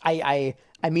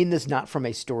 I mean this not from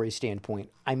a story standpoint.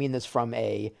 I mean this from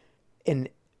a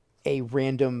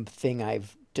random thing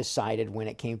I've decided when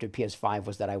it came to PS5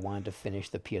 was that I wanted to finish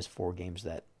the PS4 games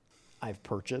that I've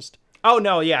purchased. Oh,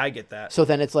 no, yeah, I get that. So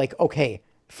then it's like, okay,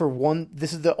 for one,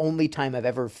 this is the only time I've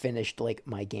ever finished like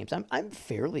my games. I'm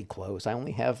fairly close. I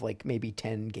only have like maybe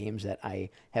 10 games that I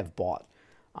have bought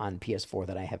on PS4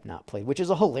 that I have not played, which is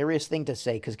a hilarious thing to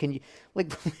say because can you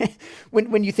like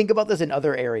when you think about this in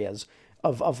other areas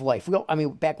of life,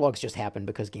 backlogs just happen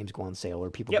because games go on sale or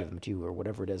people give them to you or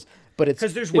whatever it is. But it's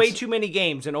because there's way too many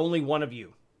games and only one of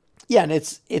you. Yeah, and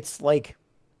it's like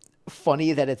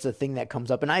funny that it's a thing that comes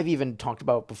up, and I've even talked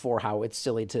about before how it's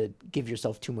silly to give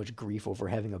yourself too much grief over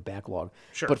having a backlog.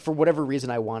 Sure. But for whatever reason,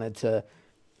 I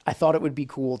thought it would be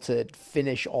cool to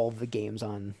finish all the games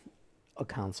on a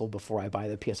console before I buy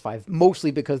the PS5, mostly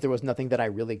because there was nothing that I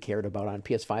really cared about on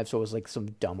PS5, so it was like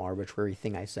some dumb arbitrary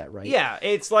thing I set, right? Yeah,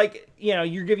 it's like,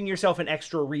 you're giving yourself an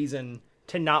extra reason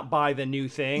to not buy the new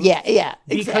thing. Yeah,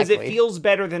 exactly. Because it feels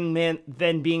better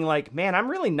than being like, man, I'm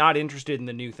really not interested in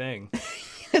the new thing.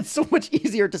 It's so much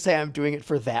easier to say I'm doing it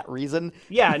for that reason.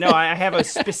 Yeah, no, I have a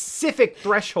specific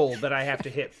ththreshold that I have to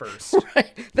hit first.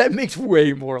 Right. That makes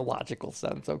way more logical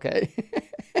sense, okay?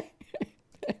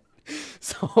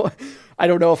 So I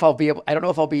don't know if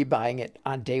I'll be buying it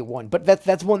on day one, but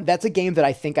that's a game that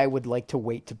I think I would like to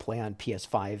wait to play on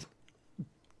PS5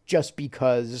 just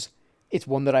because it's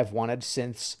one that I've wanted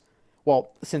since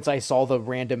I saw the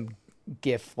random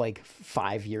GIF like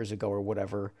 5 years ago or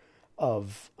whatever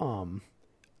of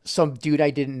some dude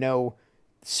I didn't know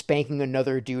spanking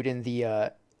another dude in the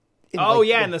in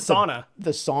the sauna. The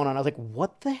sauna, and I was like,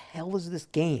 what the hell is this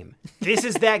game? This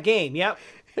is that game, yep.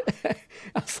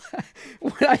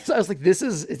 I was like,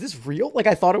 is this real? Like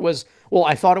I thought it was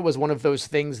one of those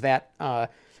things that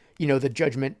the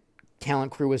Judgment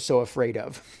talent crew was so afraid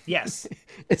of. Yes.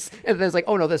 And then it's like,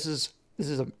 oh no, this is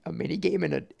a mini game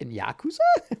in Yakuza?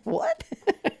 What?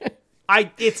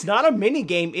 It's not a mini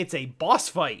game, it's a boss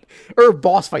fight. Or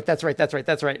boss fight, that's right. That's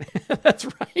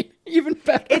right. Even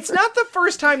better. It's not the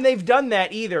first time they've done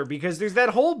that either, because there's that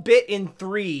whole bit in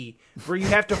 3 where you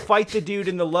have to fight the dude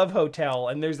in the love hotel,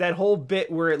 and there's that whole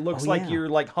bit where it looks like you're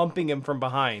like humping him from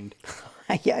behind.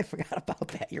 Yeah, I forgot about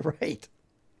that. You're right.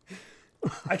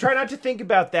 I try not to think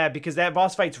about that because that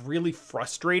boss fight's really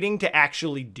frustrating to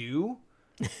actually do.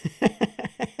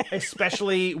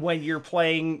 Especially when you're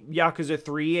playing Yakuza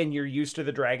 3 and you're used to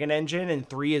the Dragon Engine, and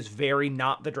 3 is very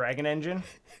not the Dragon Engine.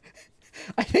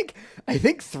 I think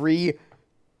 3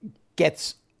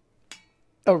 gets.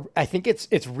 I think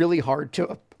it's really hard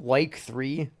to like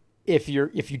 3 if you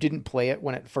didn't play it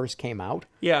when it first came out.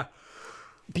 Yeah,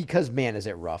 because man, is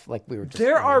it rough? Like we were.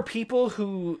 There are people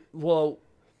who will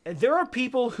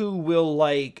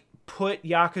like put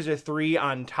Yakuza 3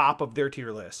 on top of their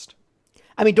tier list.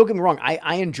 I mean, don't get me wrong.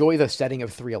 I enjoy the setting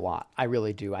of 3 a lot. I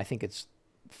really do. I think it's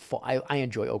I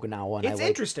enjoy Okinawa. And it's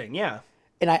interesting, yeah.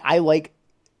 And I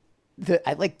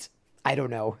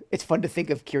don't know. It's fun to think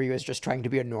of Kiryu as just trying to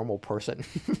be a normal person.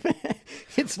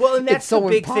 And that's the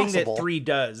big thing that 3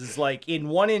 does. Is like in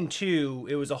 1 and 2,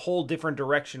 it was a whole different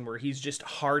direction where he's just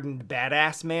hardened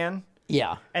badass man.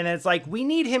 Yeah. And it's like we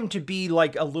need him to be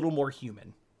like a little more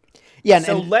human. Yeah.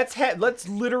 So let's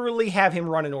literally have him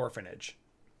run an orphanage.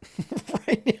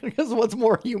 Right, because what's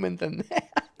more human than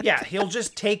that? Yeah, he'll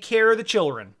just take care of the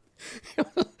children.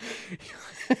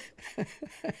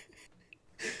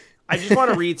 I just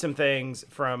want to read some things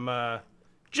from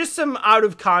just some out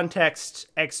of context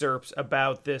excerpts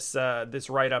about this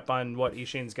write-up on what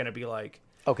Ishin's going to be like.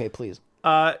 Okay, please.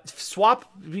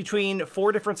 Swap between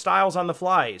 4 different styles on the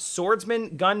fly: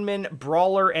 swordsman, gunman,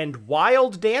 brawler, and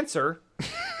wild dancer.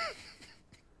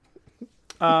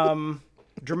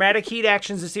 Dramatic heat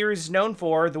actions the series is known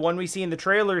for. The one we see in the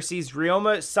trailer sees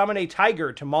Ryoma summon a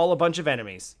tiger to maul a bunch of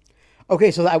enemies. Okay,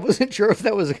 so I wasn't sure if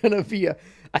that was going to be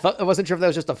I wasn't sure if that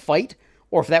was just a fight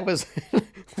or if that was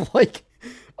like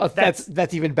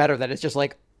that's even better, that it's just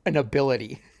like an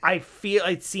ability. I feel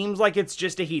it seems like it's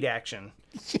just a heat action.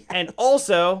 Yes. And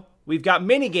also, we've got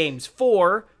mini games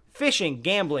for fishing,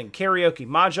 gambling, karaoke,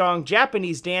 mahjong,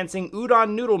 Japanese dancing,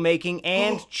 udon noodle making,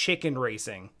 and chicken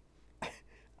racing.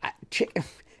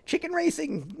 Chicken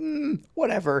racing?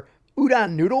 Whatever.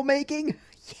 Udon noodle making?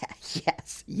 Yeah,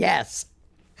 yes.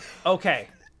 Okay.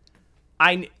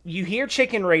 You hear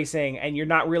chicken racing and you're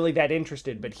not really that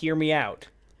interested, but hear me out.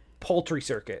 Poultry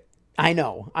circuit. I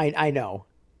know. I know.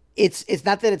 It's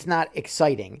not that it's not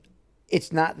exciting.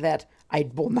 It's not that I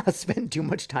will not spend too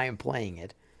much time playing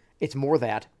it. It's more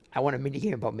that I want a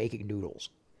minigame about making noodles.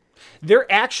 There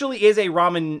actually is a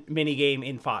ramen minigame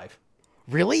in 5.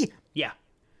 Really? Yeah.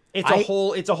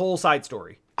 It's a whole side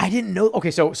story. I didn't know. Okay,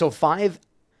 so 5,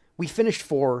 we finished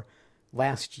 4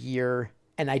 last year,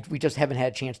 and we just haven't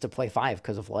had a chance to play 5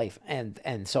 because of life, and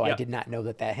so I did not know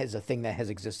that is a thing that has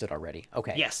existed already.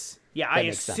 Okay. Yes. Yeah, I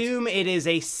assume it is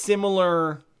a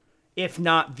similar, if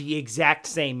not the exact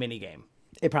same minigame.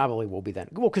 It probably will be then.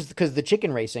 Well, because the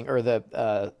chicken racing or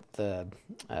the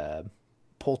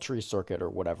poultry circuit or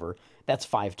whatever, that's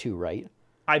 5 too, right?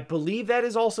 I believe that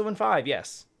is also in 5.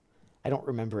 Yes. I don't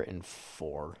remember it in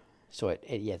 4, so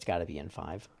it's got to be in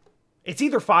 5. It's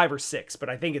either 5 or 6, but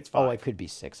I think it's 5. Oh, it could be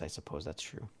 6. I suppose that's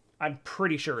true. I'm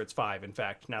pretty sure it's 5. In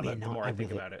fact, the more I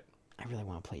think about it, I really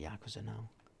want to play Yakuza now.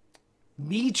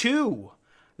 Me too.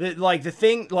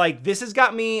 This has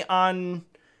got me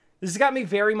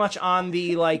very much on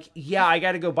the I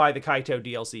got to go buy the Kaito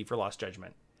DLC for Lost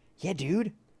Judgment. Yeah,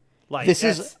 dude. That's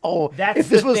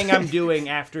the thing I'm doing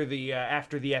after the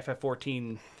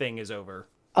FF14 thing is over.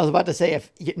 I was about to say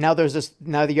now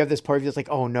that you have this part of you that's like,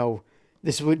 oh no,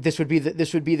 this would be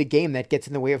the game that gets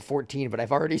in the way of 14, but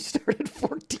I've already started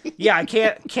 14. Yeah, I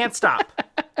can't stop.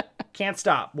 Can't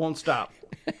stop. Won't stop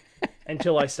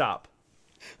until I stop.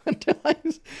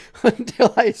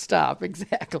 until I stop.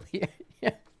 Exactly.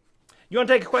 Yeah. You want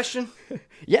to take a question?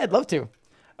 Yeah, I'd love to.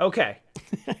 Okay.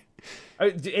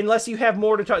 Unless you have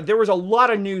more to talk. There was a lot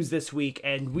of news this week,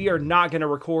 and we are not going to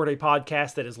record a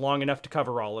podcast that is long enough to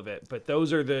cover all of it. But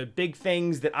those are the big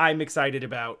things that I'm excited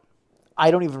about. I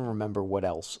don't even remember what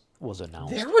else was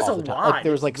announced. There was a lot.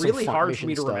 There was it's really hard for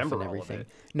me to remember and everything. All of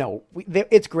it. No,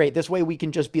 it's great. This way we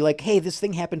can just be like, hey, this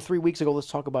thing happened 3 weeks ago. Let's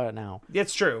talk about it now.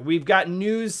 It's true. We've got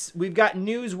news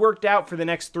worked out for the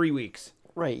next 3 weeks.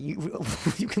 Right. You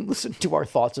can listen to our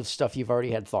thoughts of stuff you've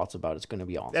already had thoughts about. It's going to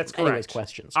be awesome. That's correct. Anyways,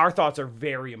 questions. Our thoughts are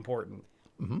very important.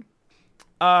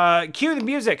 Mm-hmm. Cue the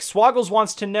music. Swoggles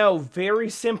wants to know, very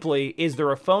simply, is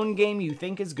there a phone game you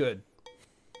think is good?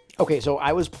 Okay, so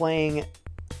I was playing...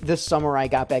 This summer I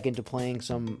got back into playing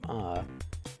some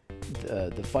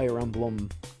the Fire Emblem...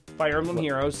 Fire Emblem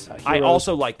Heroes. I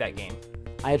also like that game.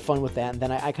 I had fun with that, and then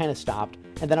I kind of stopped.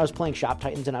 And then I was playing Shop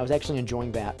Titans, and I was actually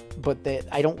enjoying that. But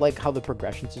I don't like how the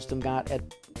progression system got at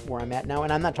where I'm at now.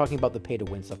 And I'm not talking about the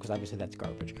pay-to-win stuff, because obviously that's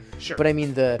garbage. Sure. But I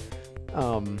mean, they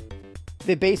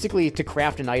basically, to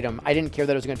craft an item, I didn't care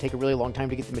that it was going to take a really long time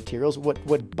to get the materials. What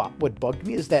bugged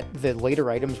me is that the later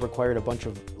items required a bunch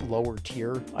of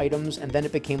lower-tier items, and then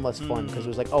it became less fun, because it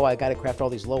was like, oh, I got to craft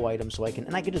all these low items so I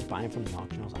could just buy them from the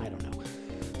auction house. I don't know.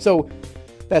 So...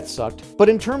 that sucked. But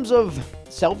in terms of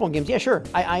cell phone games, yeah, sure.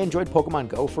 I enjoyed Pokemon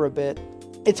Go for a bit.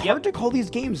 It's hard to call these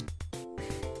games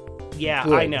Yeah,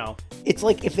 good. I know. It's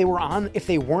like if they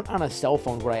weren't on a cell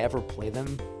phone, would I ever play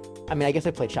them? I mean, I guess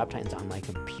I played Shop Titans on my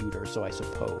computer, so I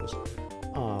suppose.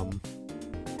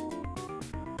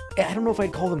 I don't know if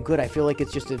I'd call them good. I feel like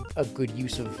it's just a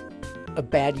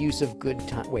bad use of good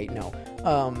time. Wait, no.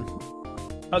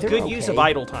 A good use of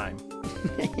idle time.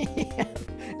 Yeah.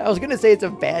 I was going to say it's a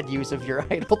bad use of your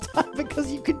idle time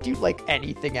because you could do, like,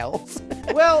 anything else.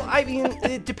 Well, I mean,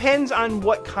 it depends on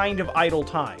what kind of idle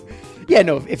time. Yeah,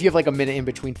 no, if you have, like, a minute in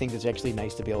between things, it's actually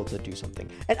nice to be able to do something.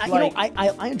 And,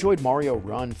 I enjoyed Mario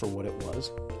Run for what it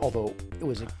was, although it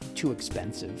was too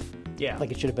expensive. Yeah.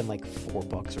 Like, it should have been, like,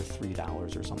 $4 or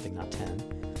 $3 or something, not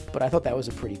 10. But I thought that was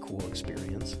a pretty cool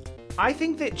experience. I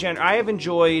think that I have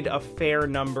enjoyed a fair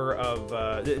number of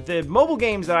the mobile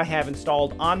games that I have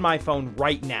installed on my phone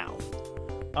right now,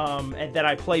 and that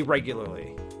I play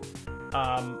regularly.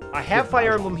 I have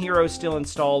Fire Emblem Heroes still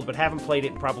installed, but haven't played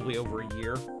it in probably over a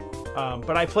year.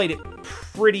 But I played it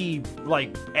pretty,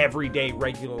 like, every day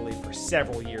regularly for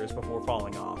several years before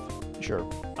falling off. Sure.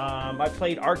 I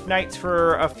played Arknights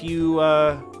for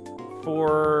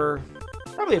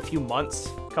probably a few months,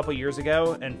 a couple years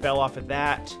ago, and fell off of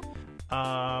that.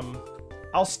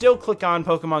 I'll still click on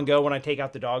Pokemon Go when I take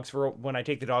the dogs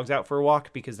out for a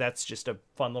walk, because that's just a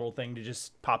fun little thing to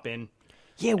just pop in.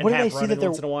 Yeah, what did I see that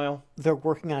once in a while? They're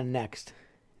working on next?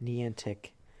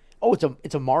 Niantic. Oh,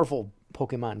 it's a Marvel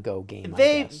Pokemon Go game, I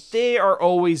They guess. they are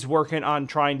always working on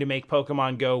trying to make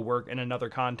Pokemon Go work in another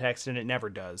context, and it never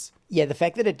does. Yeah, the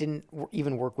fact that it didn't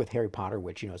even work with Harry Potter,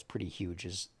 which, is pretty huge,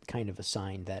 is kind of a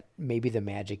sign that maybe the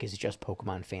magic is just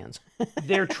Pokemon fans.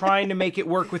 They're trying to make it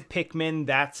work with Pikmin.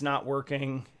 That's not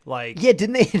working. Like, Yeah,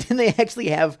 didn't they didn't they actually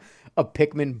have a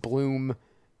Pikmin Bloom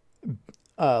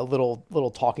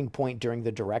little talking point during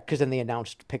the direct? Because then they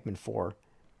announced Pikmin 4.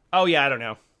 oh yeah, I don't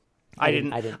know. I didn't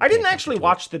didn't pay attention actually to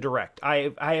watch the direct.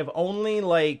 I have only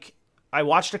I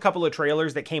watched a couple of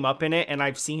trailers that came up in it, and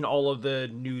I've seen all of the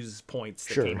news points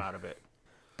that Sure. came out of it.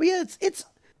 But yeah, it's.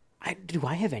 Do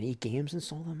I have any games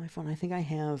installed on my phone? I think I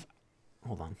have.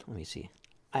 Hold on, let me see.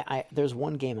 There's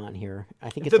one game on here. I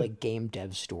think it's like Game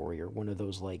Dev Story or one of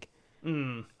those like.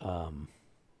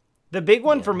 The big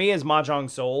one for me is Mahjong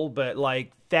Soul, but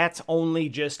that's only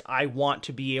just I want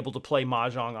to be able to play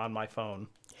Mahjong on my phone.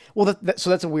 Well, so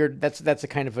that's a weird. That's a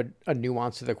kind of a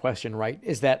nuance to the question, right?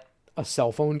 Is that a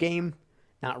cell phone game?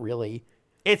 Not really.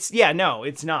 No,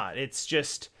 it's not. It's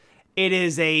just it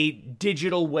is a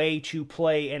digital way to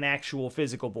play an actual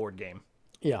physical board game,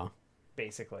 Yeah.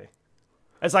 basically.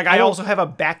 It's like I also have a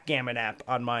backgammon app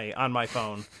on my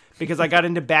phone because I got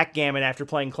into backgammon after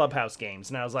playing Clubhouse games,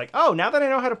 and I was like, oh, now that I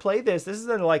know how to play this is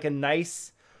a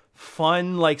nice,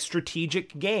 fun,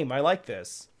 strategic game. I like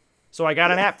this. So I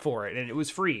got an app for it, and it was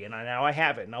free, and now I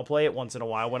have it, and I'll play it once in a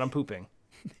while when I'm pooping.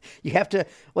 You have to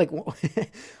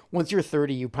once you're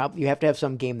 30, you have to have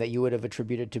some game that you would have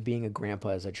attributed to being a grandpa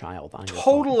as a child on your phone.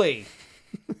 Totally.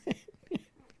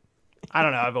 I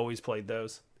don't know. I've always played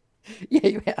those. Yeah,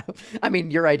 you have. I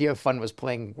mean, your idea of fun was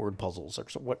playing word puzzles or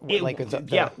what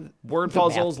Word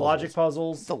puzzles, logic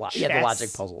puzzles, the chess.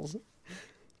 logic puzzles.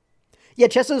 Yeah,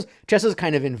 chess is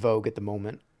kind of in vogue at the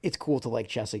moment. It's cool to like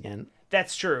chess again.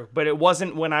 That's true, but it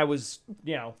wasn't when I was,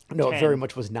 No, 10. it very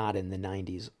much was not in the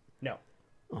 90s. No.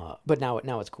 But now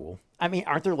it's cool. I mean,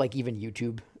 aren't there even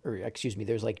YouTube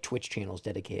there's Twitch channels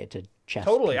dedicated to chess?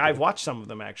 Totally. people? I've watched some of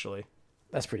them actually.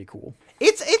 That's pretty cool.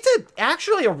 It's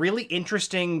actually a really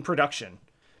interesting production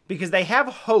because they have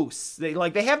hosts. They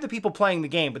have the people playing the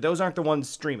game, but those aren't the ones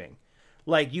streaming.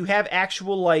 You have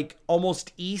actual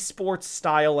almost esports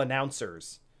style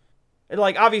announcers. And,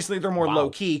 obviously they're more low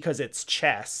key because it's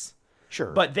chess.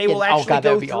 Sure. But they will actually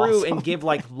go through awesome. and give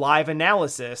live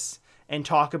analysis and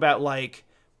talk about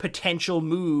potential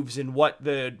moves and what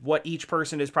each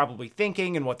person is probably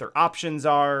thinking and what their options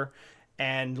are,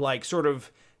 and sort of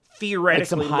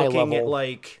theoretically looking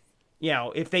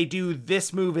at if they do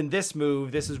this move and this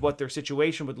move, this is what their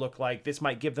situation would look like. This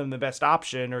might give them the best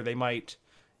option, or they might,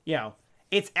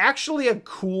 it's actually a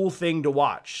cool thing to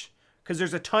watch because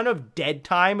there's a ton of dead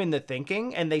time in the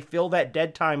thinking, and they fill that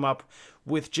dead time up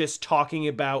with just talking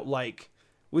about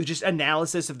with just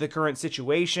analysis of the current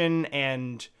situation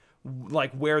and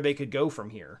where they could go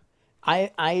from here.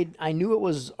 I knew it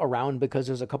was around because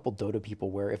there's a couple Dota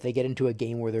people where if they get into a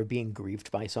game where they're being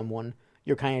griefed by someone,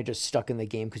 you're kind of just stuck in the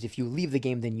game because if you leave the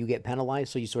game, then you get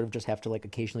penalized. So you sort of just have to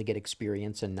occasionally get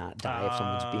experience and not die if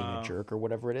someone's being a jerk or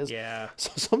whatever it is. Yeah.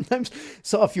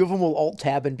 So a few of them will alt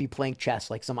tab and be playing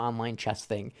chess, some online chess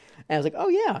thing. And I was like, oh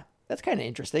yeah, that's kind of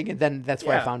interesting. And then that's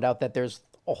where I found out that there's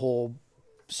a whole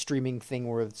streaming thing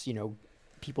where it's,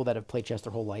 people that have played chess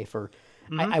their whole life, or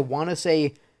I want to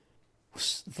say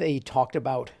they talked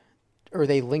about, or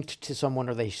they linked to someone,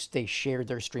 or they shared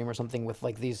their stream or something with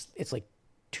these. It's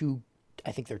two,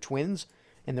 I think they're twins,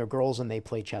 and they're girls, and they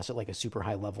play chess at a super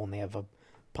high level, and they have a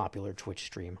popular Twitch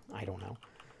stream. I don't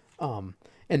know,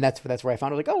 and that's where I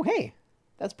found it. Oh hey,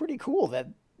 that's pretty cool that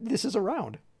this is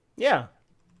around. Yeah,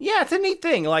 it's a neat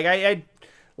thing. I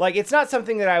it's not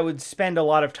something that I would spend a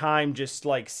lot of time just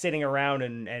sitting around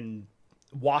and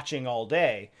watching all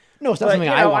day. No, it's not something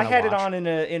I want to watch. I had it on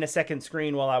in a second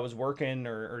screen while I was working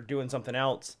or doing something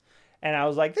else, and I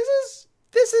was like, this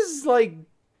is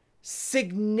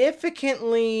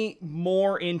significantly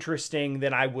more interesting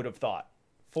than I would have thought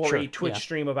for a Twitch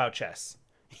stream about chess.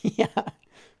 Yeah.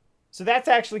 So that's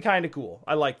actually kind of cool.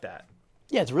 I like that.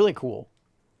 Yeah, it's really cool.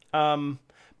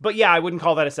 But yeah, I wouldn't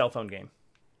call that a cell phone game.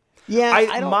 Yeah,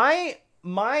 I don't...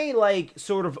 My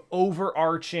sort of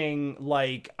overarching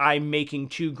I'm making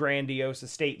too grandiose a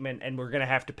statement and we're gonna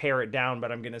have to pare it down,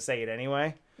 but I'm gonna say it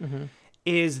anyway. Mm-hmm.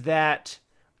 Is that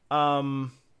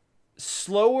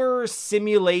slower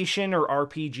simulation or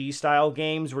RPG style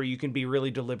games where you can be really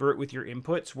deliberate with your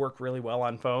inputs work really well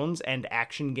on phones, and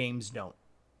action games don't.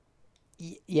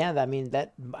 Yeah, I mean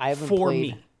that I haven't played. For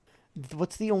me,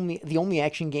 what's the only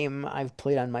action game I've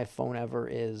played on my phone ever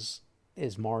is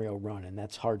Mario Run, and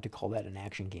that's hard to call that an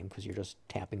action game because you're just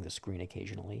tapping the screen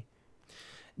occasionally.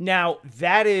 Now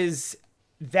that is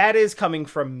coming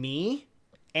from me,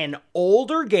 an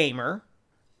older gamer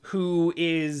who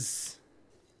is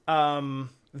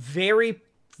very,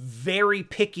 very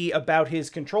picky about his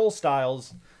control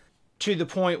styles to the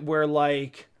point where,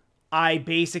 like, I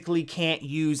basically can't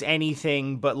use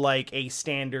anything but, like, a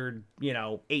standard,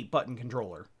 8-button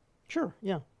controller. Sure,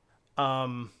 yeah.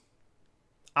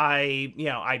 I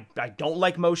don't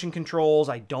like motion controls.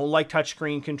 I don't like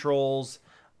touchscreen controls.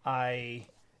 I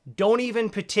don't even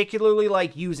particularly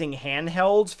like using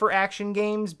handhelds for action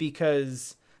games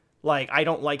because, like, I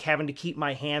don't like having to keep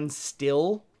my hands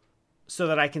still so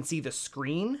that I can see the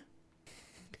screen.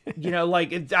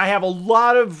 I have a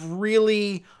lot of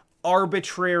really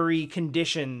arbitrary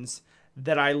conditions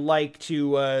that I like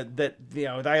to that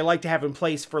I like to have in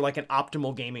place for, like, an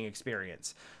optimal gaming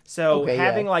experience. So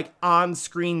having like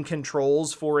on-screen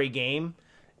controls for a game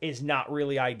is not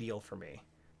really ideal for me.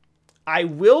 I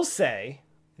will say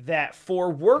that for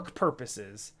work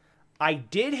purposes, I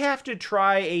did have to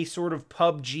try a sort of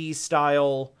PUBG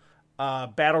style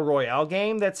battle royale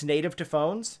game that's native to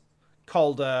phones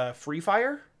called Free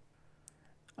Fire.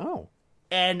 Oh.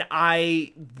 And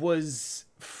I was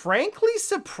frankly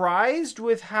surprised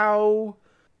with how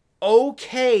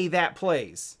okay that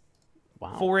plays.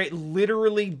 Wow. For it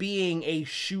literally being a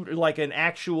shooter, like an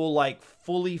actual, like,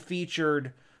 fully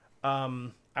featured, I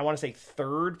want to say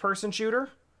third-person shooter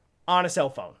on a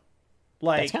cell phone.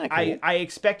 Like, That's kinda cool. I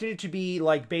expected it to be,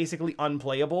 like, basically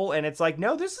unplayable, and it's like,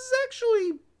 no, this is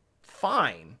actually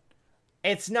fine.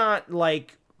 It's not,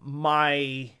 like,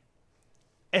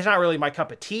 it's not really my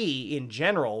cup of tea in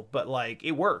general, but, like,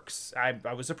 it works.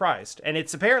 I was surprised. And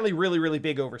it's apparently really, really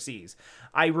big overseas.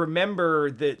 I remember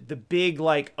the big,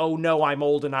 like, oh no, I'm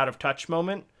old and out of touch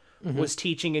moment was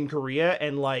teaching in Korea,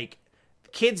 and, like,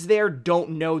 kids there don't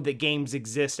know that games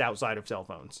exist outside of cell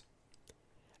phones.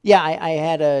 Yeah, I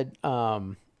had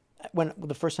when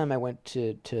the first time I went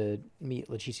to meet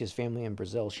Leticia's family in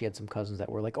Brazil, she had some cousins that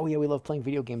were like, oh yeah, we love playing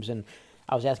video games, and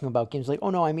I was asking about games, like, oh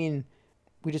no, I mean,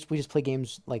 we just play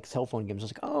games like cell phone games. I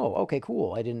was like, oh, okay,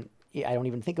 cool. I don't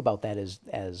even think about that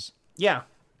as Yeah.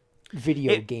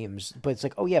 video games, but it's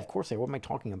like, oh yeah, of course. What am I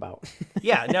talking about?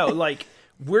 Yeah, no, like,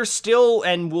 we're still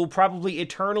and will probably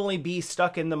eternally be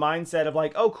stuck in the mindset of,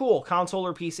 like, oh cool, console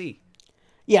or PC.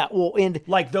 Yeah, well, and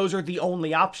Like, those are the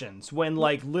only options when,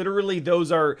 like, literally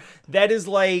that is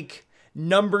like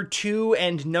number 2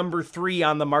 and number 3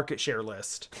 on the market share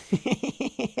list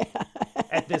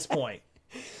at this point.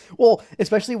 well,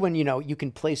 especially when you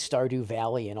can play Stardew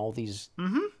Valley and all these.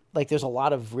 Like, there's a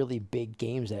lot of really big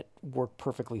games that work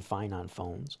perfectly fine on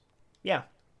phones. Yeah.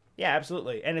 Yeah,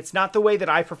 absolutely. And it's not the way that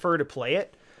I prefer to play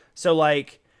it. So,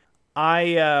 like,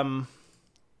 I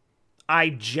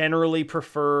generally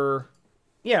prefer,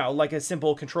 like, a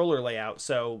simple controller layout.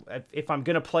 So if I'm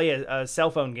going to play a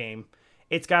cell phone game,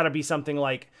 it's got to be something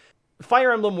like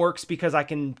Fire Emblem works because I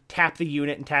can tap the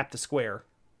unit and tap the square,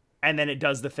 and then it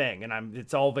does the thing, and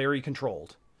it's all very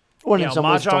controlled. Well, in some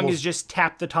ways, it's Mahjong almost- is just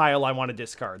tap the tile I want to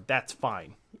discard. That's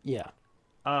fine. Yeah.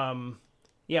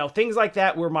 Things like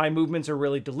that where my movements are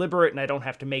really deliberate and I don't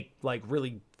have to make, like,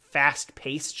 really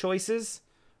fast-paced choices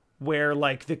where,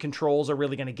 like, the controls are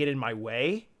really going to get in my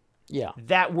way. Yeah.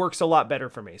 That works a lot better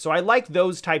for me. So I like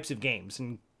those types of games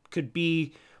and could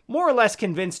be more or less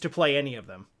convinced to play any of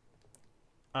them.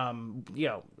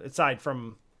 Aside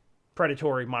from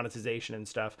predatory monetization and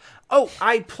stuff. Oh,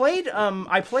 I played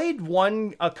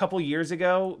one a couple years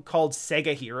ago called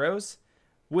Sega Heroes,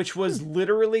 which was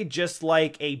literally just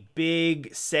like a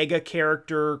big Sega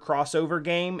character crossover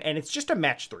game, and it's just a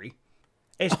match 3.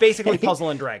 It's basically Puzzle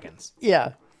and Dragons.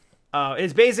 Yeah.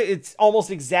 It's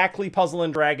almost exactly Puzzle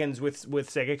and Dragons with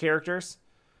Sega characters.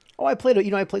 Oh, I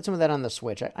played some of that on the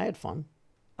Switch. I had fun.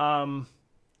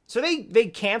 So they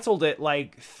canceled it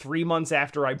like 3 months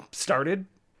after I started.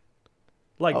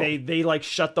 Like, they like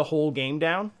shut the whole game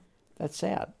down. That's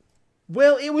sad.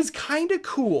 Well, it was kind of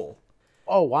cool.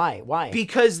 Oh, why? Why?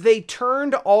 Because they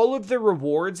turned all of the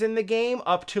rewards in the game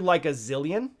up to like a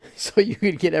zillion. So you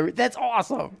could get That's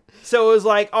awesome. So it was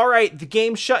like, all right, the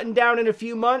game's shutting down in a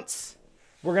few months.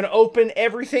 We're going to open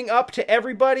everything up to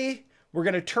everybody. We're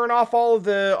going to turn off all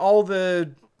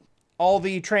the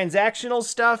transactional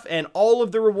stuff, and all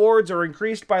of the rewards are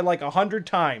increased by like 100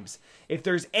 times. If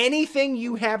there's anything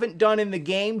you haven't done in the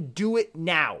game, do it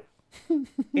now.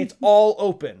 It's all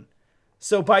open.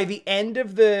 So by the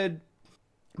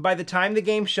time the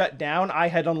game shut down, I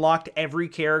had unlocked every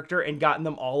character and gotten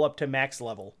them all up to max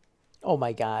level. Oh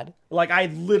my god. Like, I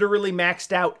literally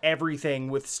maxed out everything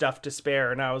with stuff to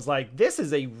spare, and I was like, this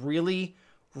is a really,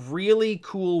 really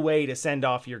cool way to send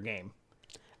off your game.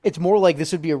 It's more like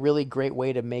this would be a really great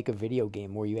way to make a video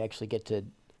game where you actually get to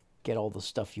get all the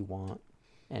stuff you want.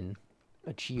 And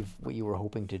achieve what you were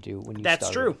hoping to do when you That's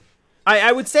started. true.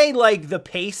 I would say, like, the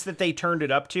pace that they turned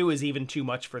it up to is even too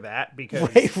much for that,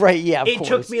 because Right, yeah, of it course.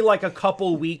 took me like a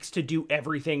couple weeks to do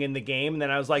everything in the game, and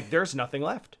then I was like, there's nothing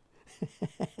left.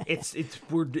 That's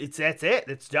it.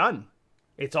 It's done.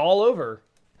 It's all over.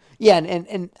 Yeah,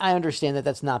 and I understand that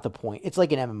that's not the point. It's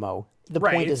like an MMO. The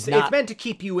point is not... It's meant to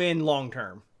keep you in long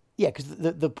term. Yeah, because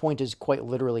the point is quite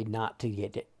literally not to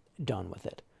get it done with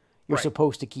it. You're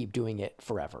supposed to keep doing it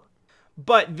forever.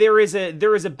 But there is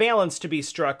a balance to be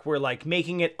struck where, like,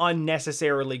 making it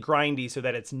unnecessarily grindy so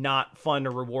that it's not fun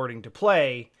or rewarding to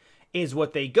play is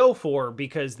what they go for,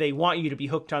 because they want you to be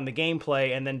hooked on the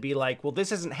gameplay and then be like, well,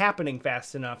 this isn't happening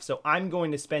fast enough, so I'm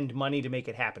going to spend money to make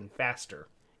it happen faster.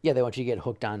 Yeah, they want you to get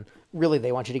hooked on... Really,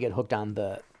 they want you to get hooked on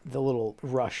the little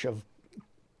rush of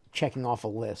checking off a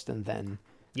list, and then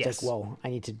it's like, well, I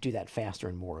need to do that faster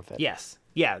and more of it. Yes.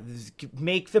 Yeah,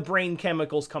 make the brain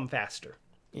chemicals come faster.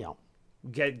 Yeah.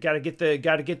 Gotta get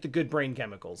the good brain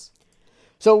chemicals.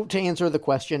 So to answer the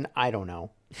question, I don't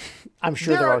know. I'm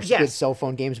sure there are good cell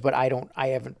phone games, but I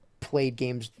haven't played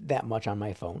games that much on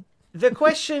my phone. The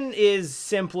question is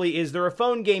simply, is there a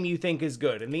phone game you think is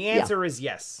good? And the answer is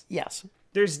yes. Yes.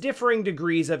 There's differing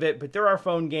degrees of it, but there are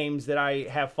phone games that I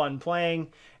have fun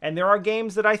playing, and there are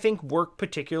games that I think work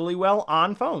particularly well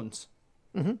on phones.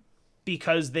 Mm-hmm.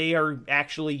 Because they are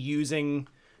actually using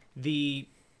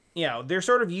they're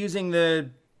sort of using the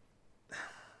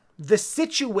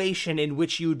situation in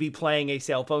which you would be playing a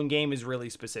cell phone game is really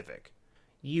specific.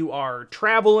 You are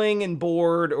traveling and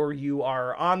bored, or you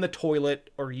are on the toilet,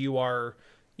 or you are,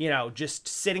 just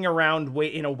sitting around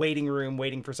in a waiting room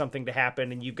waiting for something to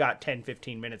happen, and you've got 10,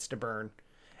 15 minutes to burn.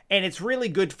 And it's really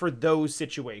good for those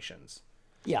situations.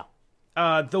 Yeah.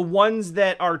 The ones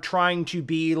that are trying to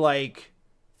be like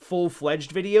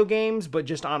full-fledged video games, but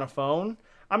just on a phone,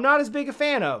 I'm not as big a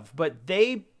fan of, but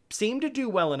they seem to do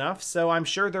well enough, so I'm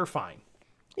sure they're fine.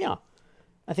 Yeah.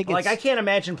 I think I can't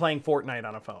imagine playing Fortnite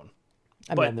on a phone.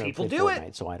 But people do Fortnite,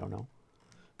 it. So I don't know.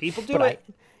 People do it.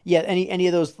 Any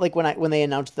of those, like when they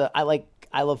announced I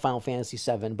love Final Fantasy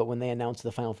VII, but when they announced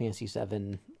the Final Fantasy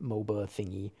VII MOBA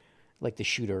thingy, like the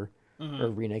shooter or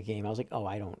arena game, I was like, oh,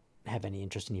 I don't have any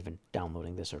interest in even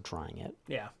downloading this or trying it.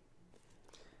 Yeah.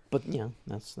 But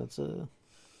that's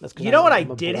you know what I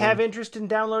did have interest in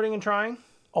downloading and trying?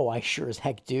 Oh, I sure as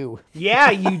heck do. Yeah,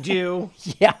 you do.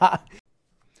 Yeah.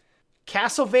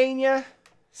 Castlevania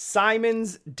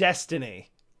Simon's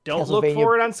Destiny. Don't look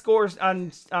for it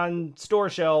on store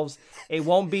shelves. It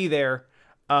won't be there.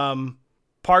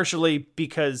 Partially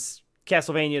because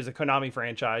Castlevania is a Konami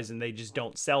franchise and they just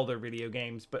don't sell their video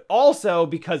games, but also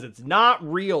because it's not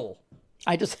real.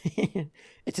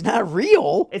 It's not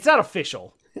real. It's not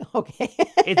official. Okay.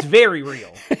 It's very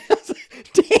real.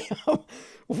 Damn.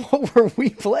 What were we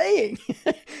playing?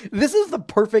 This is the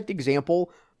perfect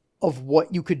example of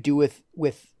what you could do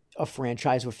with a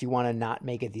franchise if you want to not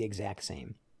make it the exact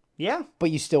same. Yeah.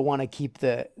 But you still want to keep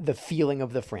the feeling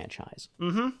of the franchise.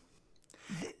 Mm-hmm.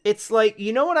 It's like,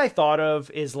 what I thought of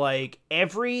is like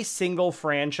every single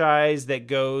franchise that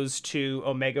goes to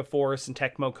Omega Force and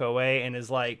Tecmo Koei and is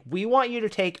like, we want you to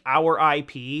take our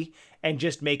IP and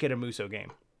just make it a Muso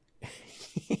game.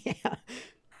 Yeah.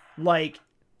 Like,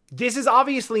 this is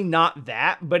obviously not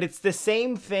that, but it's the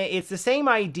same thing. It's the same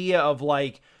idea of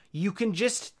like, you can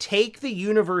just take the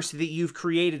universe that you've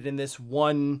created in this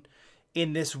one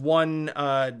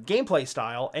gameplay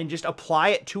style and just apply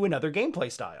it to another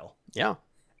gameplay style. Yeah.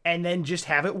 And then just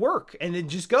have it work, and it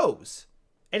just goes.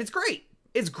 And it's great.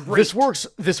 It's great.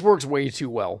 This works way too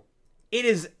well. It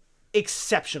is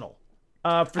exceptional.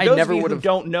 For those of you who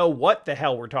don't know what the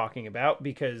hell we're talking about,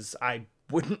 because I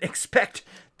wouldn't expect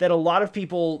that a lot of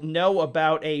people know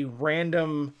about a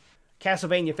random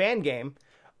Castlevania fan game.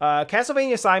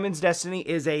 Castlevania Simon's Destiny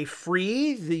is a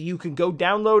free that you can go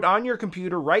download on your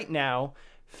computer right now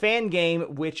fan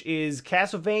game, which is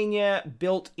Castlevania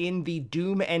built in the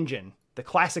Doom engine, the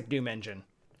classic Doom engine.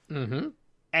 Mm-hmm.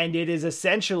 And it is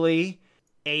essentially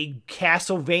a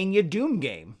Castlevania Doom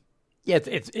game. Yeah,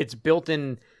 it's built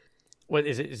in. What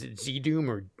is it? Is it Z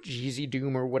Doom or GZ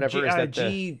Doom or whatever?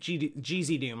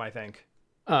 GZ Doom, I think.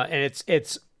 And it's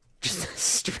just a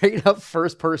straight up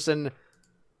first person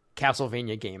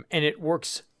Castlevania game, and it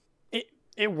works.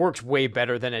 It works way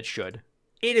better than it should.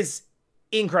 It is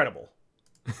incredible.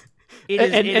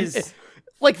 It is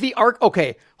like the arc.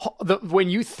 Okay, when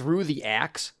you threw the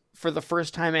axe for the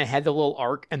first time, it had the little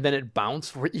arc, and then it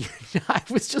bounced. I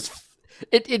was just.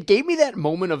 It gave me that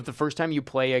moment of the first time you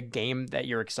play a game that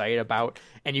you're excited about,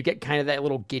 and you get kind of that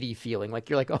little giddy feeling, like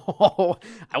you're like, oh,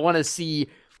 I want to see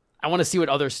what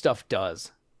other stuff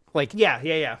does. Like,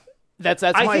 yeah. That's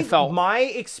how I felt. My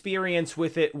experience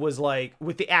with it was like,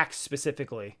 with the axe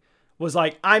specifically, was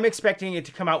like, I'm expecting it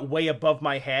to come out way above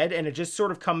my head, and it just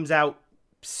sort of comes out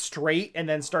straight and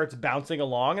then starts bouncing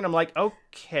along. And I'm like,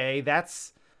 okay,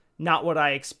 that's not what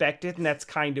I expected, and that's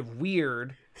kind of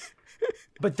weird.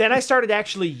 But then I started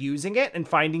actually using it and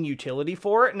finding utility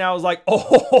for it, and I was like,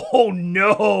 oh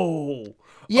no.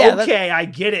 Yeah, okay, I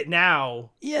get it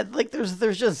now. Yeah, like there's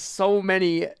just so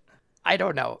many. I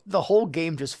don't know. The whole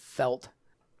game just felt.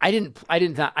 I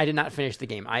did not finish the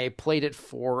game. I played it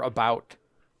for about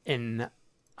an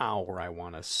hour. I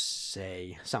want to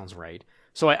say sounds right.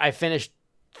 So I finished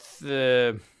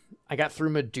I got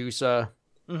through Medusa,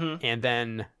 and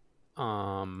then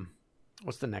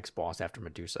what's the next boss after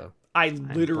Medusa? I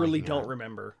literally don't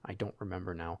remember. I don't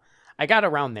remember now. I got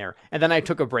around there, and then I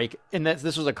took a break, and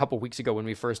this was a couple weeks ago when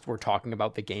we first were talking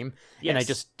about the game, and I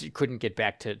just couldn't get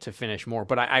back to finish more,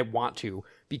 but I want to,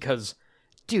 because,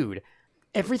 dude,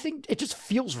 everything, it just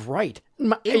feels right.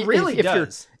 It really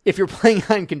does. If you're playing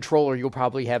on controller, you'll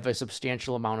probably have a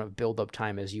substantial amount of build-up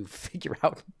time as you figure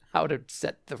out how to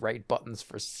set the right buttons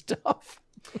for stuff.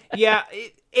 Yeah,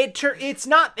 it's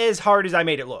not as hard as I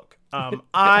made it look.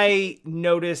 I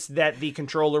noticed that the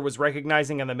controller was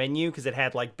recognizing on the menu because it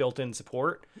had like built-in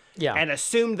support. Yeah. And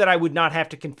assumed that I would not have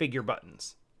to configure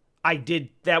buttons. I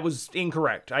did. That was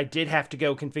incorrect. I did have to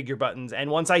go configure buttons, and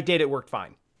once I did, it worked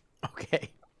fine. Okay.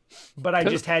 But I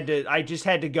just had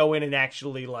to go in and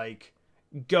actually like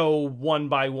go one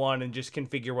by one and just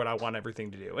configure what I want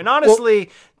everything to do. And honestly,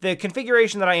 the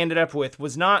configuration that I ended up with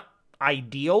was not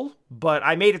ideal, but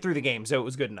I made it through the game, so it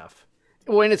was good enough.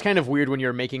 Well, and it's kind of weird when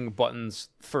you're making buttons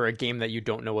for a game that you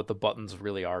don't know what the buttons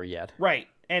really are yet. Right.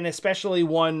 And especially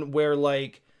one where,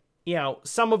 like, you know,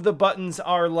 some of the buttons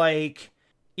are like,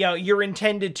 you know, you're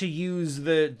intended to use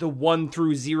the 1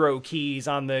 through 0 keys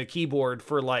on the keyboard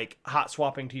for, like, hot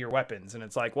swapping to your weapons. And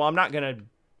it's like, well, I'm not going to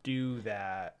do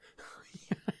that.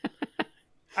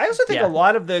 I also think a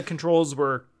lot of the controls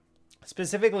were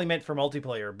specifically meant for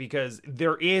multiplayer, because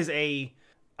there is a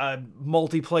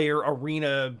multiplayer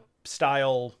arena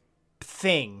style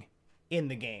thing in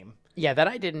the game. Yeah, that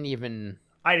I didn't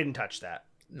touch that.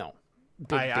 No.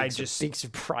 Big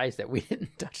surprise that we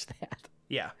didn't touch that.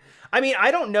 Yeah. I mean, I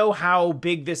don't know how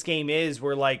big this game is,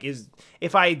 where like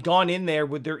if I had gone in there,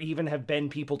 would there even have been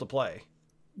people to play?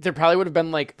 There probably would have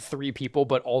been like 3 people,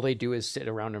 but all they do is sit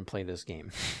around and play this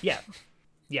game. Yeah.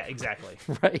 Yeah, exactly.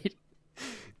 Right.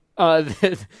 I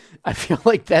feel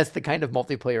like that's the kind of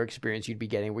multiplayer experience you'd be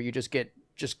getting, where you just get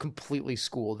completely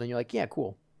schooled, and you're like, yeah,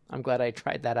 cool. I'm glad I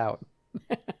tried that out.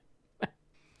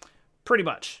 Pretty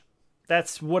much.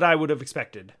 That's what I would have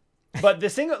expected. But the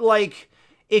single, like,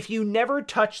 if you never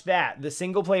touch that, the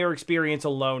single player experience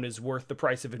alone is worth the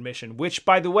price of admission, which,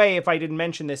 by the way, if I didn't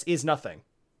mention this, is nothing.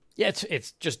 Yeah,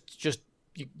 it's just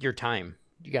your time.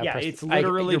 You got it's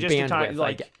literally just a time.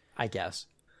 Like, I guess.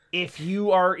 If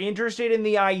you are interested in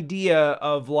the idea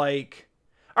of, like,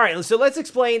 all right, so let's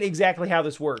explain exactly how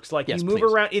this works. Like, you move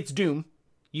around, it's Doom.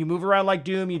 You move around like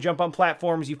Doom, you jump on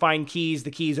platforms, you find keys,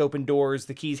 the keys open doors,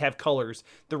 the keys have colors.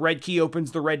 The red key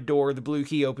opens the red door, the blue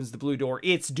key opens the blue door.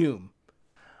 It's Doom.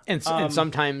 And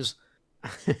sometimes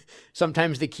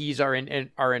the keys are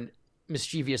in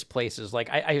mischievous places. Like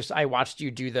I watched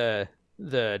you do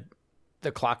the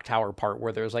clock tower part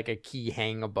where there's like a key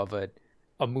hanging above a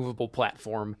movable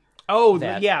platform. Oh,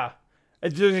 yeah.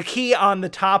 There's a key on the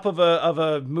top of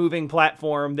a moving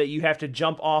platform that you have to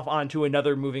jump off onto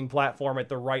another moving platform at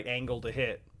the right angle to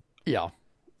hit. Yeah.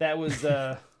 That was,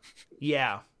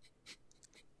 yeah.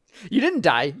 You didn't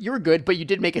die. You were good, but you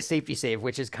did make a safety save,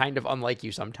 which is kind of unlike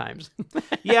you sometimes.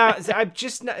 Yeah,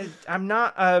 I'm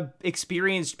not a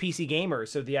experienced PC gamer,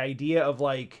 so the idea of,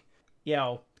 like, you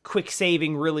know, quick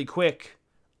saving really quick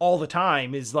all the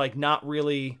time is, like, not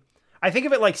really... I think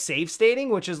of it like save stating,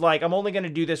 which is like, I'm only going to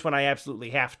do this when I absolutely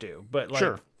have to. But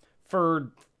like,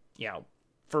 for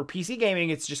PC gaming,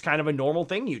 it's just kind of a normal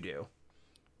thing you do.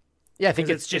 Yeah, I think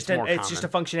it's just a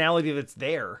functionality that's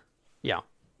there. Yeah.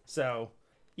 So,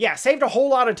 yeah, saved a whole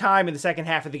lot of time in the second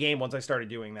half of the game once I started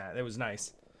doing that. It was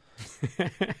nice.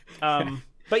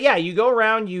 But yeah, you go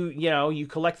around, you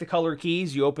collect the color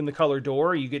keys, you open the color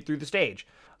door, you get through the stage.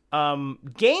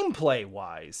 Gameplay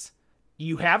wise,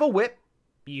 you have a whip.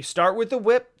 You start with the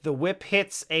whip. The whip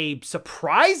hits a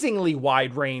surprisingly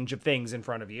wide range of things in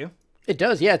front of you. It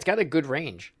does, yeah. It's got a good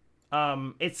range.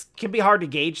 It can be hard to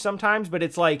gauge sometimes, but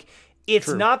it's like, it's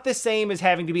True. Not the same as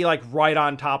having to be like right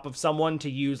on top of someone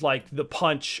to use like the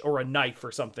punch or a knife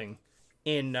or something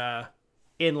in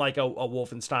in like a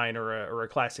Wolfenstein or a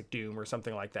classic Doom or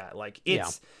something like that. Like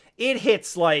it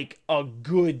hits like a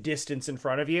good distance in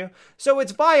front of you. So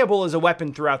it's viable as a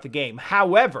weapon throughout the game.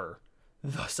 However,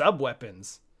 the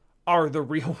sub-weapons are the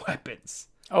real weapons.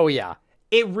 Oh yeah.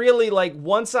 It really, like,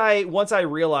 once I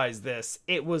realized this,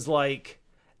 it was like,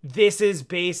 this is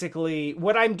basically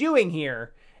what I'm doing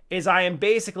here is I am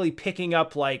basically picking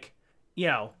up, like, you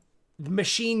know,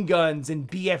 machine guns and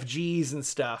BFGs and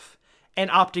stuff and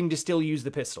opting to still use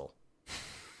the pistol.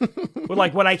 But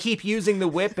like when I keep using the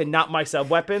whip and not my sub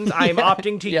weapons, I'm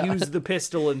opting to use the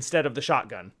pistol instead of the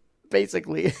shotgun.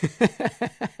 Basically.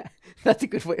 That's a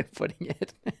good way of putting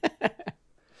it.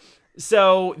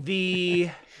 So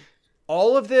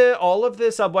all of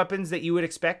the sub weapons that you would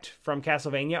expect from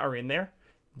Castlevania are in there.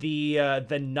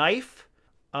 The knife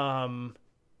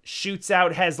shoots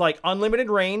out, has like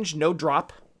unlimited range, no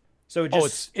drop. So it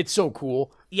just it's so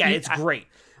cool. Yeah, it's great.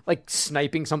 Like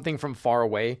sniping something from far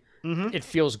away. Mm-hmm. It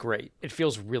feels great. It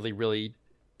feels really, really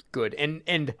good.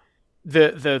 And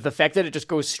the fact that it just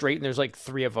goes straight and there's like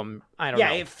 3 of them, I don't know.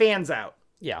 Yeah, it fans out.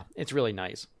 Yeah, it's really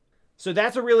nice. So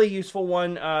that's a really useful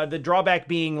one. The drawback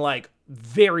being like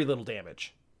very little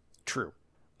damage. True.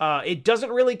 It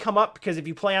doesn't really come up because if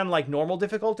you play on like normal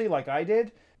difficulty like I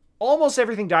did, almost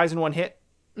everything dies in one hit.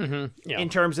 Mm-hmm. Yeah. In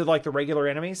terms of like the regular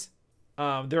enemies.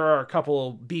 There are a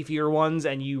couple beefier ones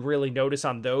and you really notice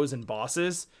on those and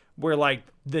bosses where like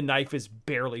the knife is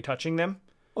barely touching them.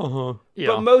 Uh-huh. Yeah.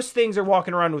 But most things are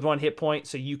walking around with 1 hit point,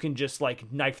 so you can just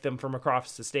like knife them from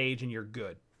across the stage and you're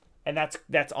good. And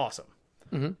that's awesome.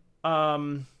 Mm-hmm.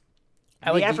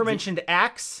 The aforementioned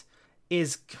axe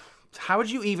is, how would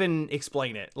you even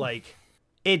explain it? Like,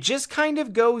 it just kind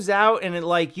of goes out and it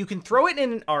like, you can throw it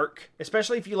in an arc,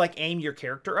 especially if you like aim your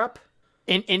character up.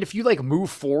 And if you like move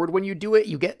forward when you do it,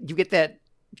 you get that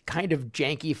kind of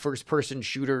janky first person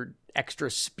shooter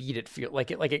extra speed. It feels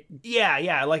like it.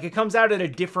 Yeah. Like it comes out at a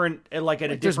different,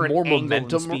 there's more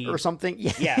momentum or something.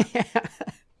 Yeah.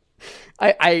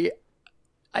 I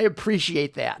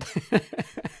appreciate that.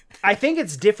 I think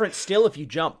it's different still if you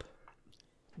jump.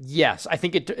 Yes, I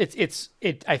think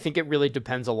I think it really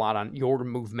depends a lot on your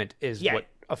movement what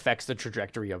affects the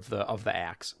trajectory of the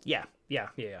axe. Yeah.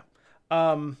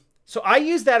 So I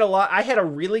use that a lot. I had a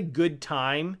really good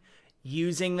time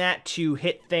using that to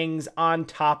hit things on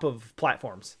top of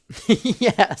platforms.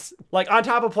 Yes. Like on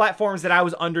top of platforms that I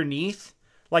was underneath,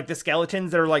 like the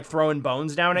skeletons that are like throwing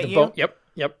bones down at you.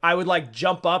 Yep. I would like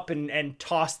jump up and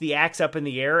toss the axe up in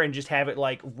the air and just have it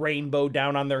like rainbow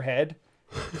down on their head.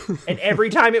 And every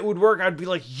time it would work, I'd be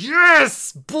like,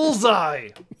 yes, bullseye.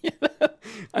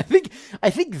 I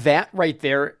think that right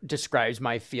there describes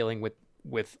my feeling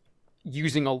with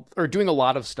using or doing a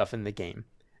lot of stuff in the game.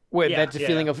 That's a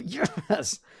feeling of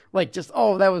yes, like just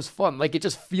that was fun. Like it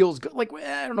just feels good. Like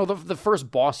I don't know, the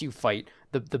first boss you fight,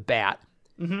 the bat,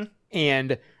 mm-hmm.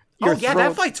 and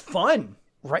that fight's fun.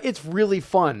 Right, it's really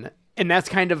fun, and that's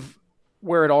kind of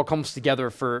where it all comes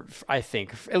together for I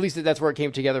think, at least that's where it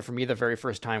came together for me the very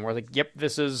first time. Where like, yep,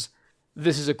 this is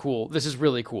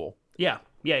really cool. Yeah.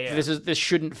 This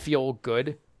shouldn't feel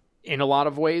good in a lot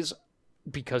of ways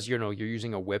because you're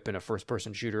using a whip in a first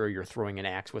person shooter, or you're throwing an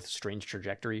axe with a strange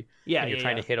trajectory. Yeah, and you're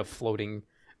trying to hit a floating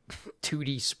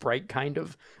 2D sprite kind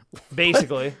of.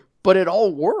 Basically, but it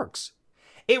all works.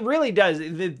 It really does.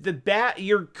 The bat,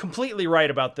 you're completely right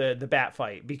about the bat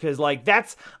fight because like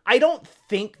I don't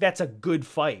think that's a good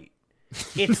fight.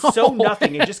 It's so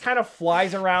nothing. It just kind of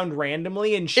flies around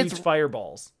randomly and shoots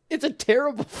fireballs. It's a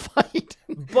terrible fight.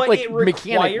 But like, it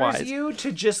requires you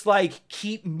to just like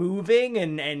keep moving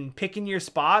and picking your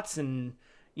spots and,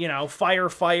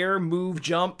 fire, move,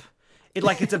 jump.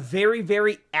 It's a very,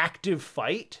 very active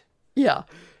fight. Yeah.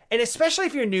 And especially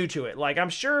if you're new to it, like I'm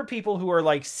sure people who are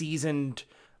like seasoned,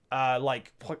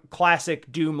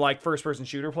 classic Doom, like first person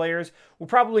shooter players will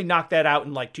probably knock that out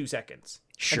in like 2 seconds.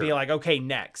 Sure. And be like, okay,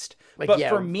 next. But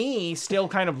for me, still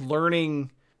kind of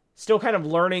learning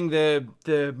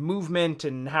the movement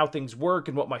and how things work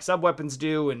and what my sub weapons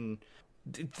do and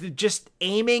just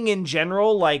aiming in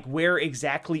general, like where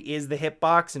exactly is the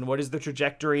hitbox and what is the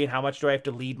trajectory and how much do I have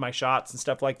to lead my shots and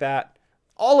stuff like that.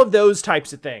 All of those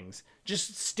types of things.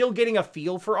 Just still getting a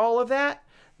feel for all of that.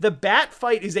 The bat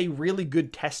fight is a really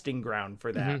good testing ground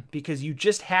for that because you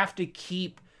just have to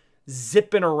keep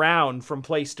zipping around from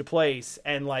place to place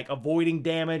and like avoiding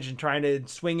damage and trying to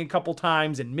swing a couple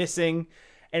times and missing.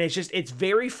 And it's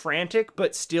very frantic,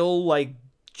 but still like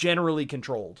generally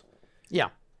controlled. Yeah.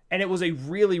 And it was a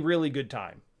really, really good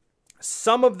time.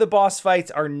 Some of the boss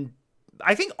fights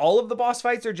I think all of the boss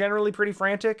fights are generally pretty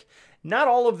frantic. Not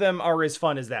all of them are as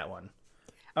fun as that one.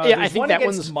 I think one that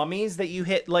against one's mummies that you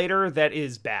hit later that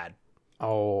is bad.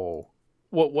 Oh,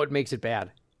 what makes it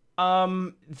bad?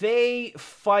 They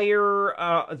fire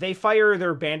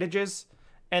their bandages,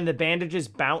 and the bandages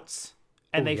bounce,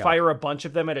 and they fire a bunch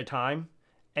of them at a time.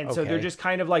 And so they're just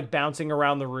kind of like bouncing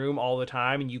around the room all the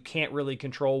time, and you can't really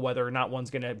control whether or not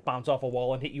one's going to bounce off a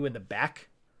wall and hit you in the back.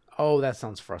 Oh, that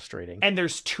sounds frustrating. And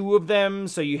there's 2 of them,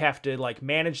 so you have to like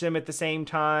manage them at the same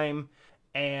time.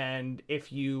 And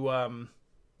if you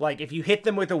if you hit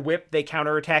them with a whip, they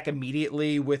counterattack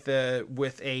immediately with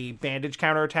a bandage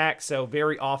counterattack. So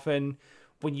very often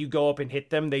when you go up and hit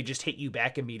them, they just hit you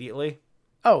back immediately.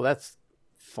 Oh, that's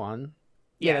fun.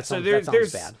 Yeah, that so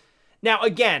sounds bad. Now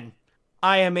again,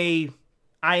 I am a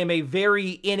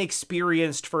very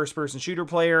inexperienced first-person shooter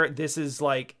player. This is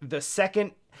the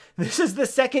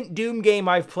second Doom game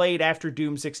I've played after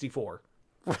Doom 64.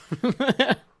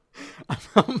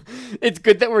 It's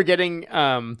good that we're getting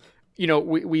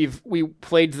we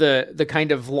played the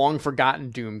kind of long forgotten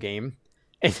Doom game,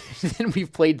 and then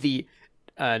we've played the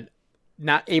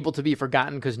not able to be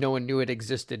forgotten because no one knew it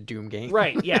existed Doom game.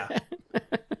 Right, yeah.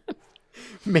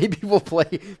 Maybe we'll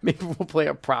play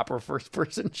a proper first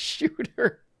person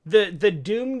shooter. The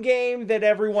Doom game that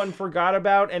everyone forgot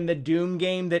about, and the Doom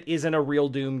game that isn't a real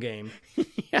Doom game.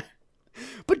 Yeah.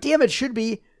 But damn, it should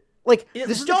be like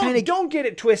this is don't get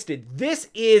it twisted. This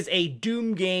is a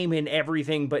Doom game in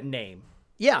everything but name.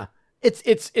 Yeah.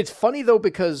 It's funny though,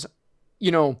 because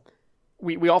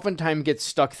we oftentimes get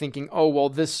stuck thinking, oh well,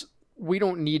 this we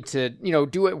don't need to,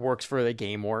 do what works for the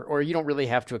game, or you don't really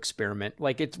have to experiment.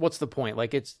 Like, what's the point?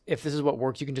 Like, if this is what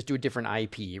works, you can just do a different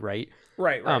IP, right?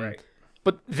 Right.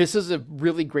 But this is a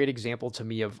really great example to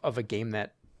me of a game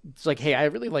that it's like, hey, I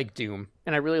really like Doom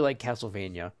and I really like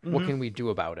Castlevania. Mm-hmm. What can we do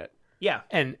about it? Yeah.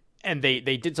 And they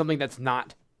did something that's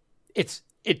not, it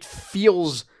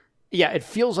feels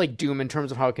like Doom in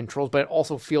terms of how it controls, but it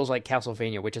also feels like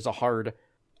Castlevania, which is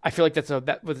I feel like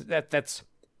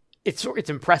it's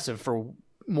impressive for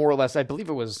more or less. I believe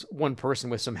it was one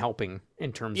person with some helping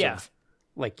in terms of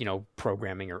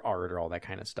programming or art or all that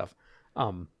kind of stuff.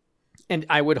 And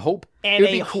I would hope and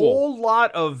a whole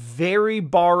lot of very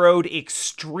borrowed,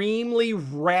 extremely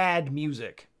rad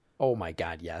music. Oh my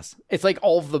God, yes. It's like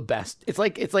all of the best. It's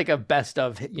like a best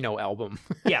of, album.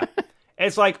 Yeah.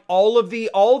 It's like all of the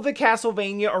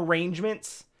Castlevania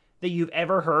arrangements that you've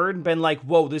ever heard been like,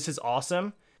 whoa, this is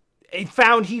awesome. He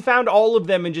found all of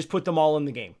them and just put them all in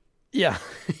the game. Yeah.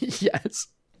 Yes.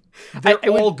 They're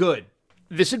all good.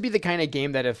 This would be the kind of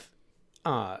game that if,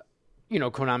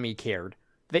 Konami cared,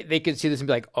 they could see this and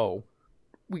be like, oh,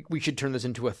 we should turn this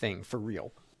into a thing for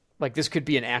real. Like, this could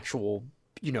be an actual,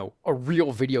 a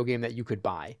real video game that you could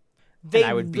buy.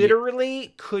 They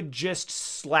literally could just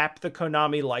slap the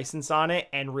Konami license on it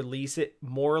and release it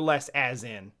more or less as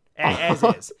is.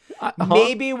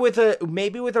 Maybe with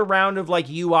a round of like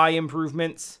UI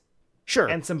improvements. Sure.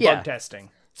 And some bug testing.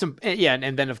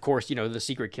 And then of course, the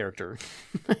secret character.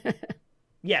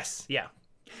 Yes, yeah.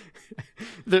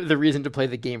 The reason to play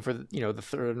the game for the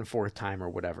third and fourth time or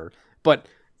whatever. But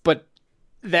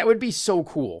that would be so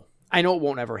cool. I know it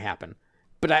won't ever happen.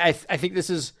 But I think this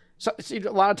is a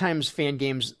lot of times fan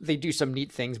games, they do some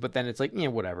neat things, but then it's like,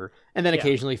 whatever. And then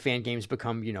occasionally fan games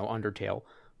become, Undertale.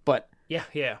 But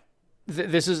yeah.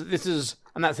 This is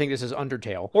I'm not saying this is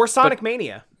Undertale or Sonic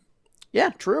Mania.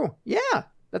 Yeah, true. Yeah,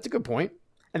 that's a good point.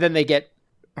 And then they get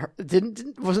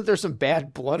wasn't there some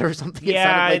bad blood or something?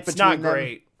 Yeah, it's not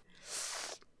great.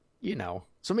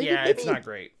 So maybe it's not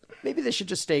great. Maybe this should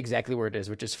just stay exactly where it is,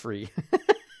 which is free.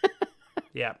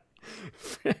 Yeah,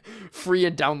 free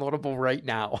and downloadable right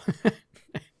now.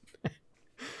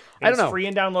 I don't know. Free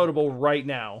and downloadable right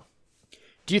now.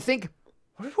 Do you think?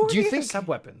 Do you think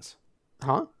sub-weapons?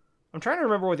 Huh? I'm trying to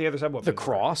remember what the other sub-weapons were.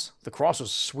 The cross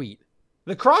was sweet.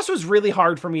 The cross was really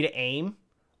hard for me to aim,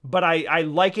 but I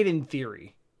like it in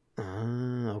theory.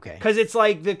 Okay. Because it's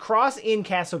like the cross in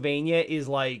Castlevania is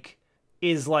like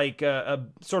a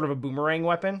sort of a boomerang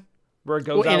weapon where it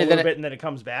goes out a little bit and then it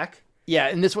comes back. Yeah,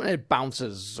 and this one it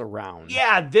bounces around.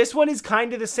 Yeah, this one is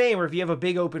kind of the same. Or if you have a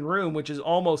big open room, which is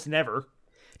almost never.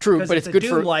 True, but it's good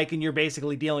for Doom-like, and you're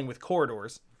basically dealing with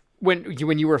corridors. When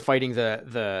you were fighting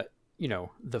the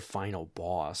final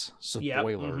boss,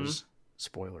 spoilers,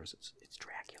 it's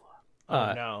Dracula.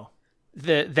 Oh no.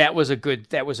 That was a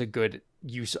good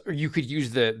use, or you could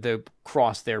use the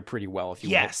cross there pretty well if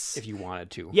you wanted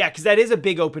to. Yeah, because that is a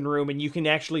big open room, and you can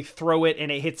actually throw it,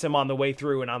 and it hits him on the way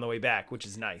through and on the way back, which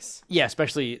is nice. Yeah,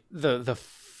 especially not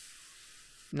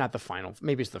the final,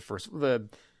 maybe it's the first, the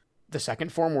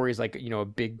second form where he's like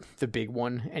the big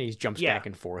one, and he jumps back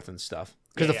and forth and stuff.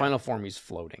 Because the final form he's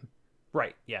floating.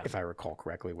 Right. Yeah. If I recall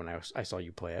correctly when I saw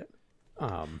you play it.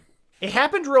 It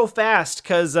happened real fast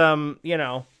because,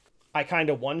 I kind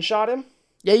of one-shot him.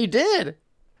 Yeah, you did.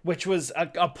 Which was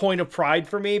a point of pride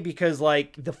for me because,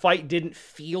 like, the fight didn't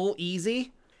feel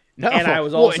easy. No. And I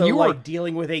was also,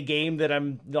 dealing with a game that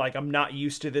I'm not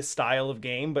used to this style of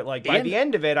game. But, like, by the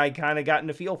end of it, I kind of gotten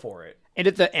a feel for it. And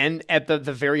at the end, at the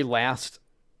very last,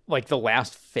 like, the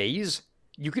last phase,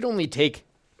 you could only take,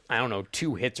 I don't know,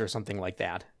 2 hits or something like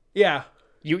that. Yeah.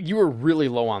 You were really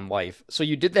low on life. So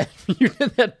you did that. You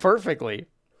did that perfectly.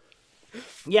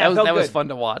 Yeah, that was fun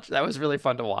to watch. That was really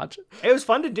fun to watch. It was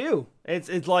fun to do.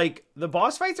 It's like the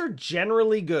boss fights are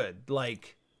generally good,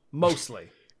 like mostly.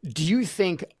 Do you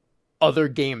think other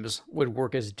games would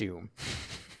work as Doom?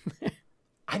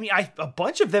 I mean, a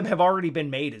bunch of them have already been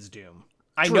made as Doom.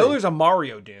 I True. know there's a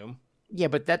Mario Doom. Yeah,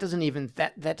 but that doesn't even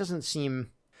that doesn't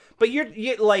seem. But you're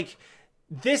like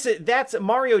that's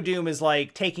Mario Doom is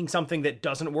like taking something that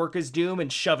doesn't work as Doom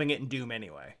and shoving it in Doom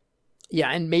anyway. Yeah,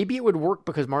 and maybe it would work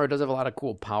because Mario does have a lot of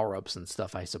cool power-ups and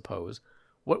stuff, I suppose.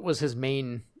 What was his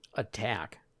main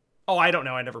attack? Oh, I don't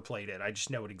know. I never played it. I just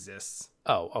know it exists.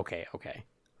 Oh, okay.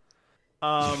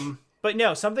 But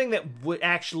no, something that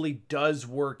actually does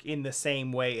work in the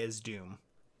same way as Doom.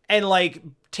 And, like,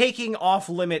 taking off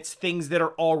limits things that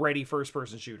are already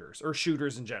first-person shooters, or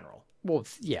shooters in general. Well,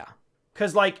 yeah.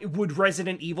 Because, like, would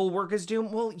Resident Evil work as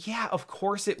Doom? Well, yeah, of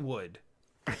course it would.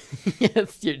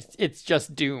 It's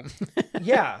just Doom.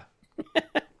 Yeah.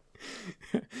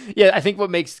 Yeah, I think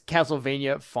what makes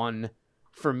Castlevania fun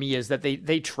for me is that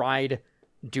they tried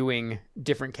doing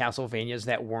different Castlevanias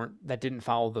that didn't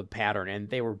follow the pattern, and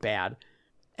they were bad.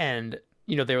 And,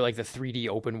 they were like the 3D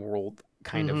open world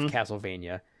kind of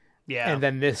Castlevania. Yeah. And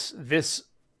then this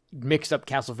mixed up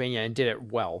Castlevania and did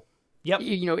it well. Yep.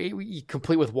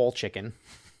 Complete with Wall Chicken.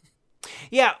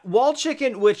 Yeah, Wall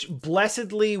Chicken, which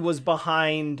blessedly was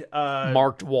behind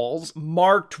marked walls.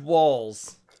 Marked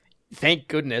walls. Thank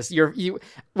goodness.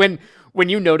 When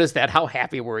you noticed that, how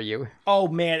happy were you? Oh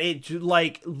man, it's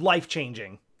like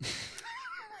life-changing.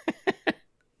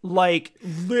 Like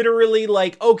literally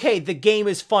like, okay, the game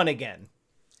is fun again.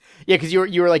 Yeah, because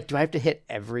you were like, do I have to hit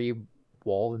every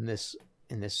wall in this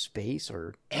space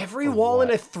or every wall what?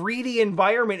 In a 3D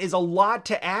environment is a lot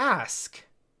to ask.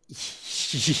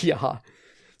 Yeah.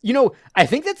 I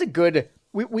think that's a good...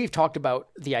 We've talked about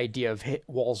the idea of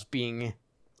walls being,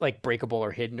 like, breakable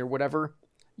or hidden or whatever.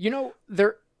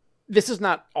 This is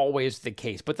not always the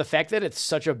case, but the fact that it's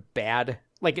such a bad...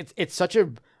 Like, it's such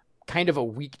a kind of a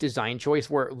weak design choice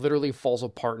where it literally falls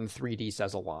apart in 3D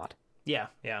says a lot. Yeah,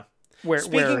 yeah.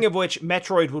 Speaking of which,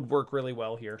 Metroid would work really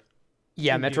well here.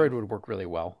 Yeah, Metroid would work really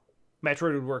well.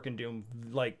 Metroid would work in Doom,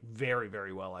 like, very,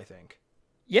 very well, I think.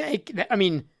 Yeah, I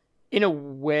mean... In a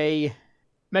way,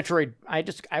 Metroid. I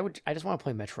just want to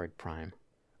play Metroid Prime.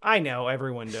 I know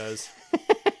everyone does.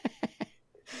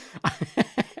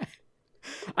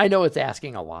 I know it's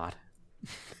asking a lot.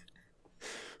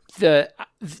 You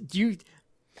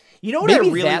know what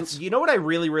I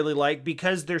really really like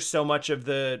because there's so much of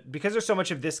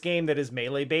this game that is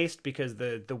melee based because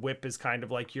the whip is kind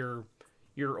of like your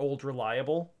old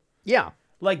reliable. Yeah.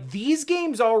 Like these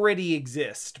games already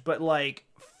exist, but like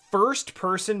first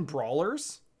person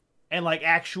brawlers and like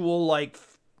actual like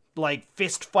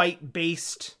fist fight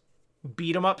based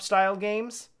beat 'em up style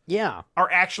games are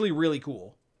actually really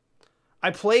cool.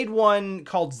 I played one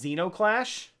called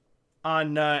Xenoclash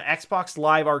on Xbox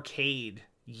Live Arcade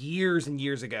years and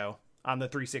years ago on the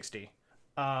 360.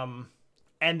 And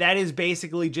that is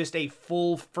basically just a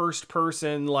full first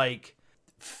person like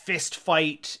fist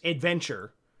fight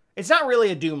adventure. It's not really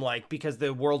a Doom like because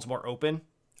the world's more open.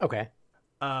 Okay.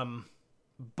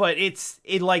 But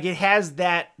it has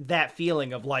that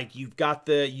feeling of like you've got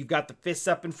the fists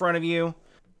up in front of you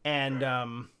and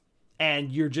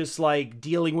you're just like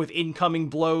dealing with incoming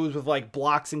blows with like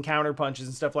blocks and counter punches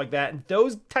and stuff like that. And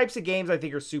those types of games I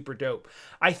think are super dope.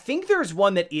 I think there's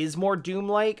one that is more Doom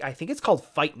like. I think it's called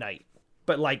Fight Night,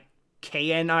 but like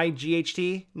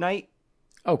KNIGHT Night.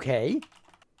 Okay.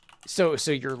 So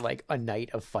you're like a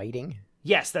knight of fighting?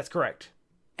 Yes, that's correct.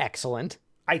 Excellent.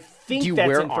 I think Do you that's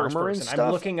wear in first armor person. and stuff?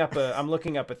 I'm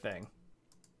looking up a thing.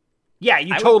 Yeah,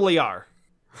 you totally are.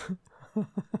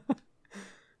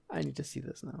 I need to see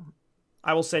this now.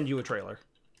 I will send you a trailer.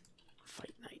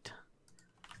 Fight Night.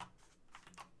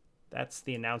 That's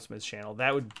the announcements channel.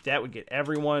 That would get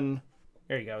everyone.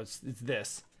 There you go. It's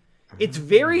this. It's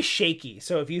very shaky.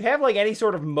 So if you have like any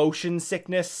sort of motion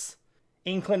sickness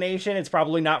inclination, it's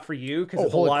probably not for you because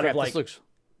it's a lot of like. This looks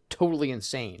totally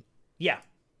insane. Yeah.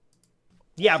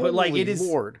 Yeah, but like it is.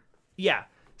 Lord. Yeah.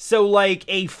 So like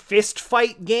a fist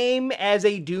fight game as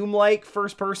a Doom-like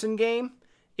first-person game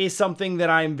is something that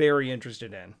I'm very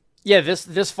interested in. Yeah,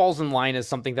 this falls in line as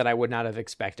something that I would not have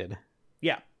expected.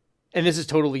 Yeah. And this is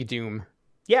totally Doom.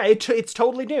 Yeah, it's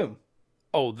totally Doom.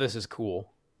 Oh, this is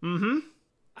cool. Mm-hmm.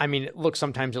 I mean,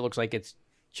 sometimes it looks like it's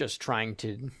just trying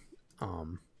to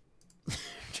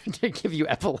to give you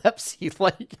epilepsy,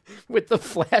 like with the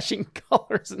flashing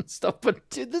colors and stuff. But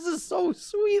dude, this is so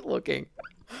sweet looking.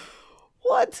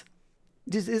 What?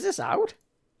 Is this out?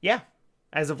 Yeah,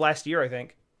 as of last year, I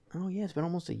think. Oh yeah, it's been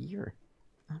almost a year.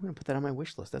 I'm gonna put that on my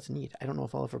wish list. That's neat. I don't know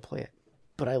if I'll ever play it,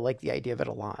 but I like the idea of it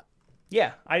a lot.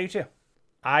 Yeah, I do too.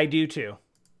 I do too.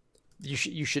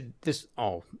 You should this.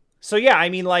 Oh, so yeah, I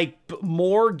mean, like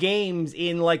more games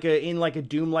in like a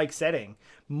Doom-like setting,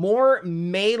 more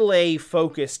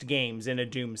melee-focused games in a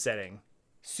Doom setting.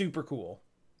 Super cool.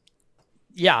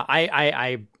 Yeah,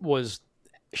 I was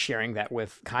sharing that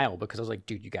with Kyle because I was like,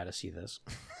 dude, you got to see this.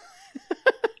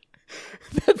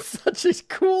 That's such a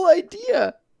cool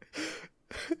idea.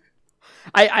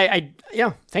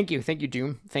 Yeah, thank you,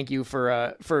 Doom. Thank you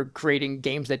for creating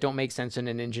games that don't make sense in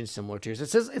an engine similar to yours. It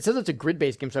says it's a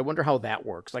grid-based game, so I wonder how that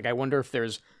works. Like, I wonder if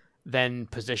there's then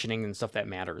positioning and stuff that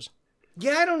matters.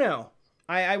 Yeah, I don't know.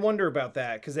 I wonder about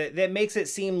that because that makes it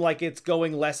seem like it's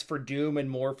going less for Doom and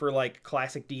more for like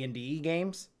classic D&D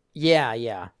games.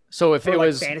 Yeah. So if or it like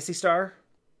was Phantasy Star,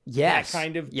 yes,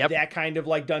 that kind of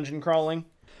like dungeon crawling.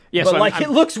 Yeah, but so like it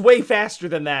looks way faster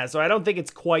than that, so I don't think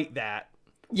it's quite that.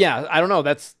 Yeah, I don't know.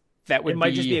 It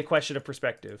might just be a question of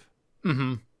perspective.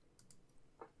 Mm-hmm.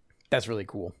 That's really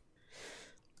cool.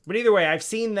 But either way, I've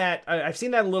seen that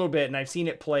a little bit, and I've seen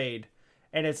it played,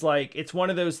 and it's like it's one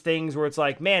of those things where it's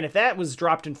like, man, if that was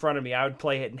dropped in front of me, I would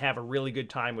play it and have a really good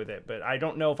time with it. But I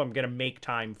don't know if I'm gonna make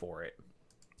time for it.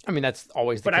 I mean, that's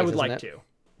always the case. But I would isn't like it? to.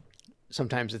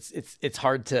 Sometimes it's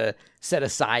hard to set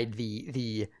aside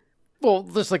the. Well,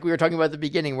 just like we were talking about at the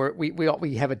beginning, where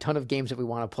we have a ton of games that we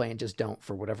want to play and just don't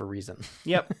for whatever reason.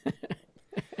 Yep.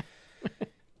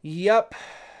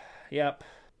 Yep.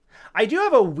 I do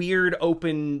have a weird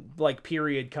open like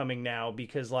period coming now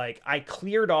because like I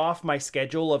cleared off my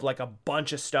schedule of like a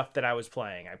bunch of stuff that I was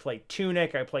playing. I played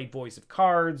Tunic, I played Voice of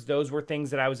Cards. Those were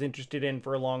things that I was interested in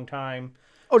for a long time.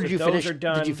 Oh, so did you those finish? Are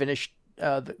done. Did you finish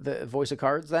the Voice of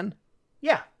Cards then?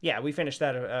 Yeah, we finished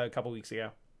that a couple weeks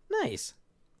ago. Nice.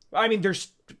 I mean,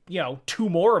 there's, 2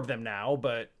 more of them now,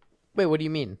 but... Wait, what do you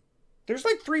mean? There's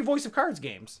like 3 Voice of Cards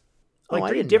games. Like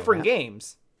 3 didn't different know that.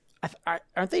 games.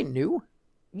 Aren't they new?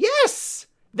 Yes!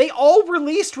 They all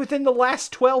released within the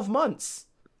last 12 months.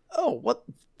 Oh, what?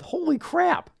 Holy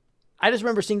crap. I just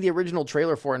remember seeing the original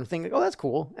trailer for it and thinking, oh, that's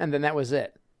cool. And then that was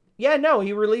it. Yeah, no,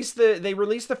 they released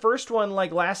the first one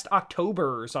like last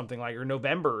October or something like, or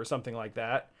November or something like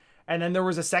that. And then there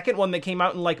was a second one that came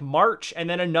out in like March, and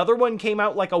then another one came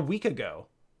out like a week ago.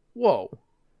 Whoa.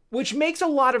 Which makes a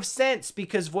lot of sense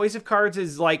because Voice of Cards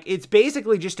is like, it's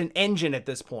basically just an engine at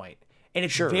this point. And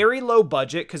it's very low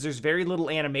budget because there's very little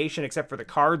animation except for the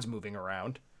cards moving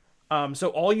around. So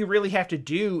all you really have to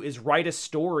do is write a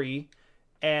story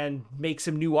and make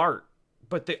some new art.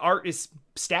 But the art is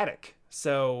static.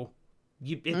 So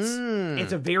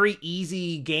it's a very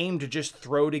easy game to just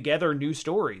throw together new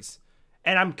stories.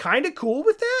 And I'm kind of cool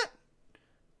with that.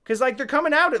 Because, like, they're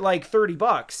coming out at, like,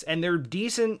 $30. And they're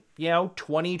decent,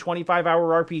 20,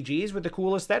 25-hour RPGs with a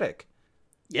cool aesthetic.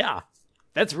 Yeah.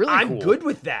 That's really cool. I'm good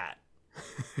with that.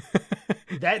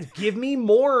 Give me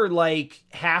more, like,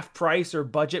 half-price or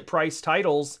budget-price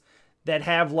titles that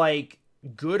have, like,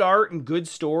 good art and good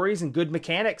stories and good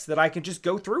mechanics that I can just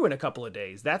go through in a couple of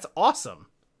days. That's awesome.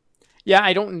 Yeah,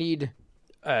 I don't need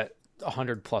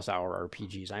 100-plus hour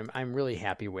RPGs. I'm really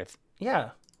happy with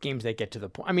games that get to the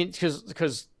point. I mean,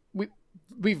 because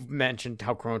we've mentioned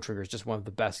how Chrono Trigger is just one of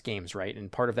the best games, right?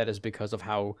 And part of that is because of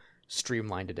how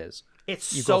streamlined it is.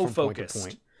 It's you so go from focused.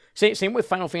 Point to point. Same with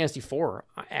Final Fantasy IV.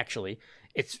 Actually,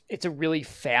 it's a really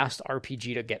fast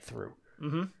RPG to get through.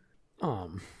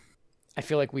 Mm-hmm. I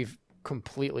feel like we've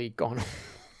completely gone.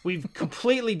 We've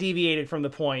completely deviated from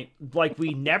the point, like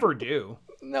we never do.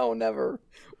 No, never.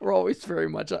 We're always very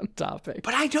much on topic.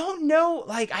 But I don't know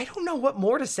what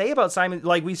more to say about Simon.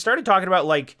 Like, we started talking about,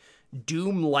 like,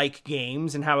 Doom-like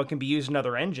games and how it can be used in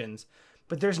other engines.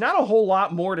 But there's not a whole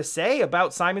lot more to say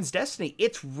about Simon's Destiny.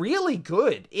 It's really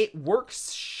good. It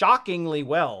works shockingly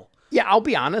well. Yeah, I'll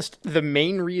be honest. The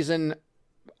main reason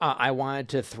I wanted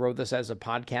to throw this as a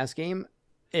podcast game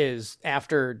is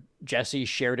after Jesse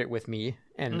shared it with me,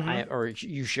 and or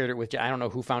you shared it with, I don't know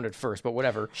who found it first, but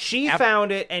whatever. She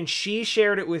found it, and she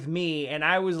shared it with me, and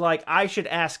I was like, I should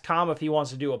ask Tom if he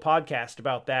wants to do a podcast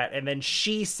about that, and then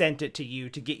she sent it to you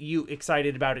to get you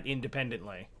excited about it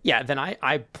independently. Yeah, then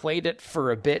I played it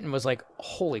for a bit and was like,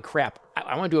 holy crap,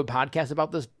 I want to do a podcast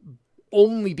about this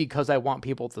only because I want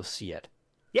people to see it.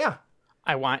 Yeah.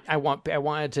 I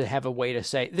wanted to have a way to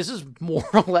say this is more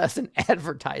or less an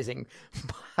advertising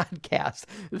podcast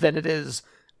than it is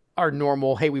our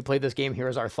normal, hey, we played this game, here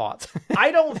is our thoughts.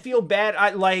 I don't feel bad.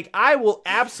 I will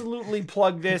absolutely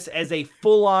plug this as a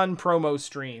full-on promo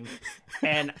stream.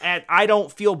 And I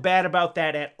don't feel bad about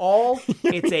that at all.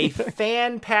 It's a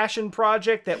fan passion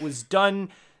project that was done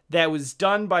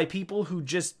by people who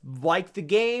just like the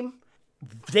game.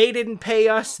 They didn't pay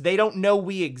us. They don't know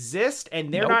we exist,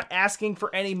 and they're not asking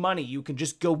for any money. You can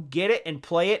just go get it and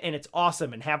play it, and it's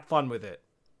awesome, and have fun with it.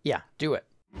 Yeah, do it.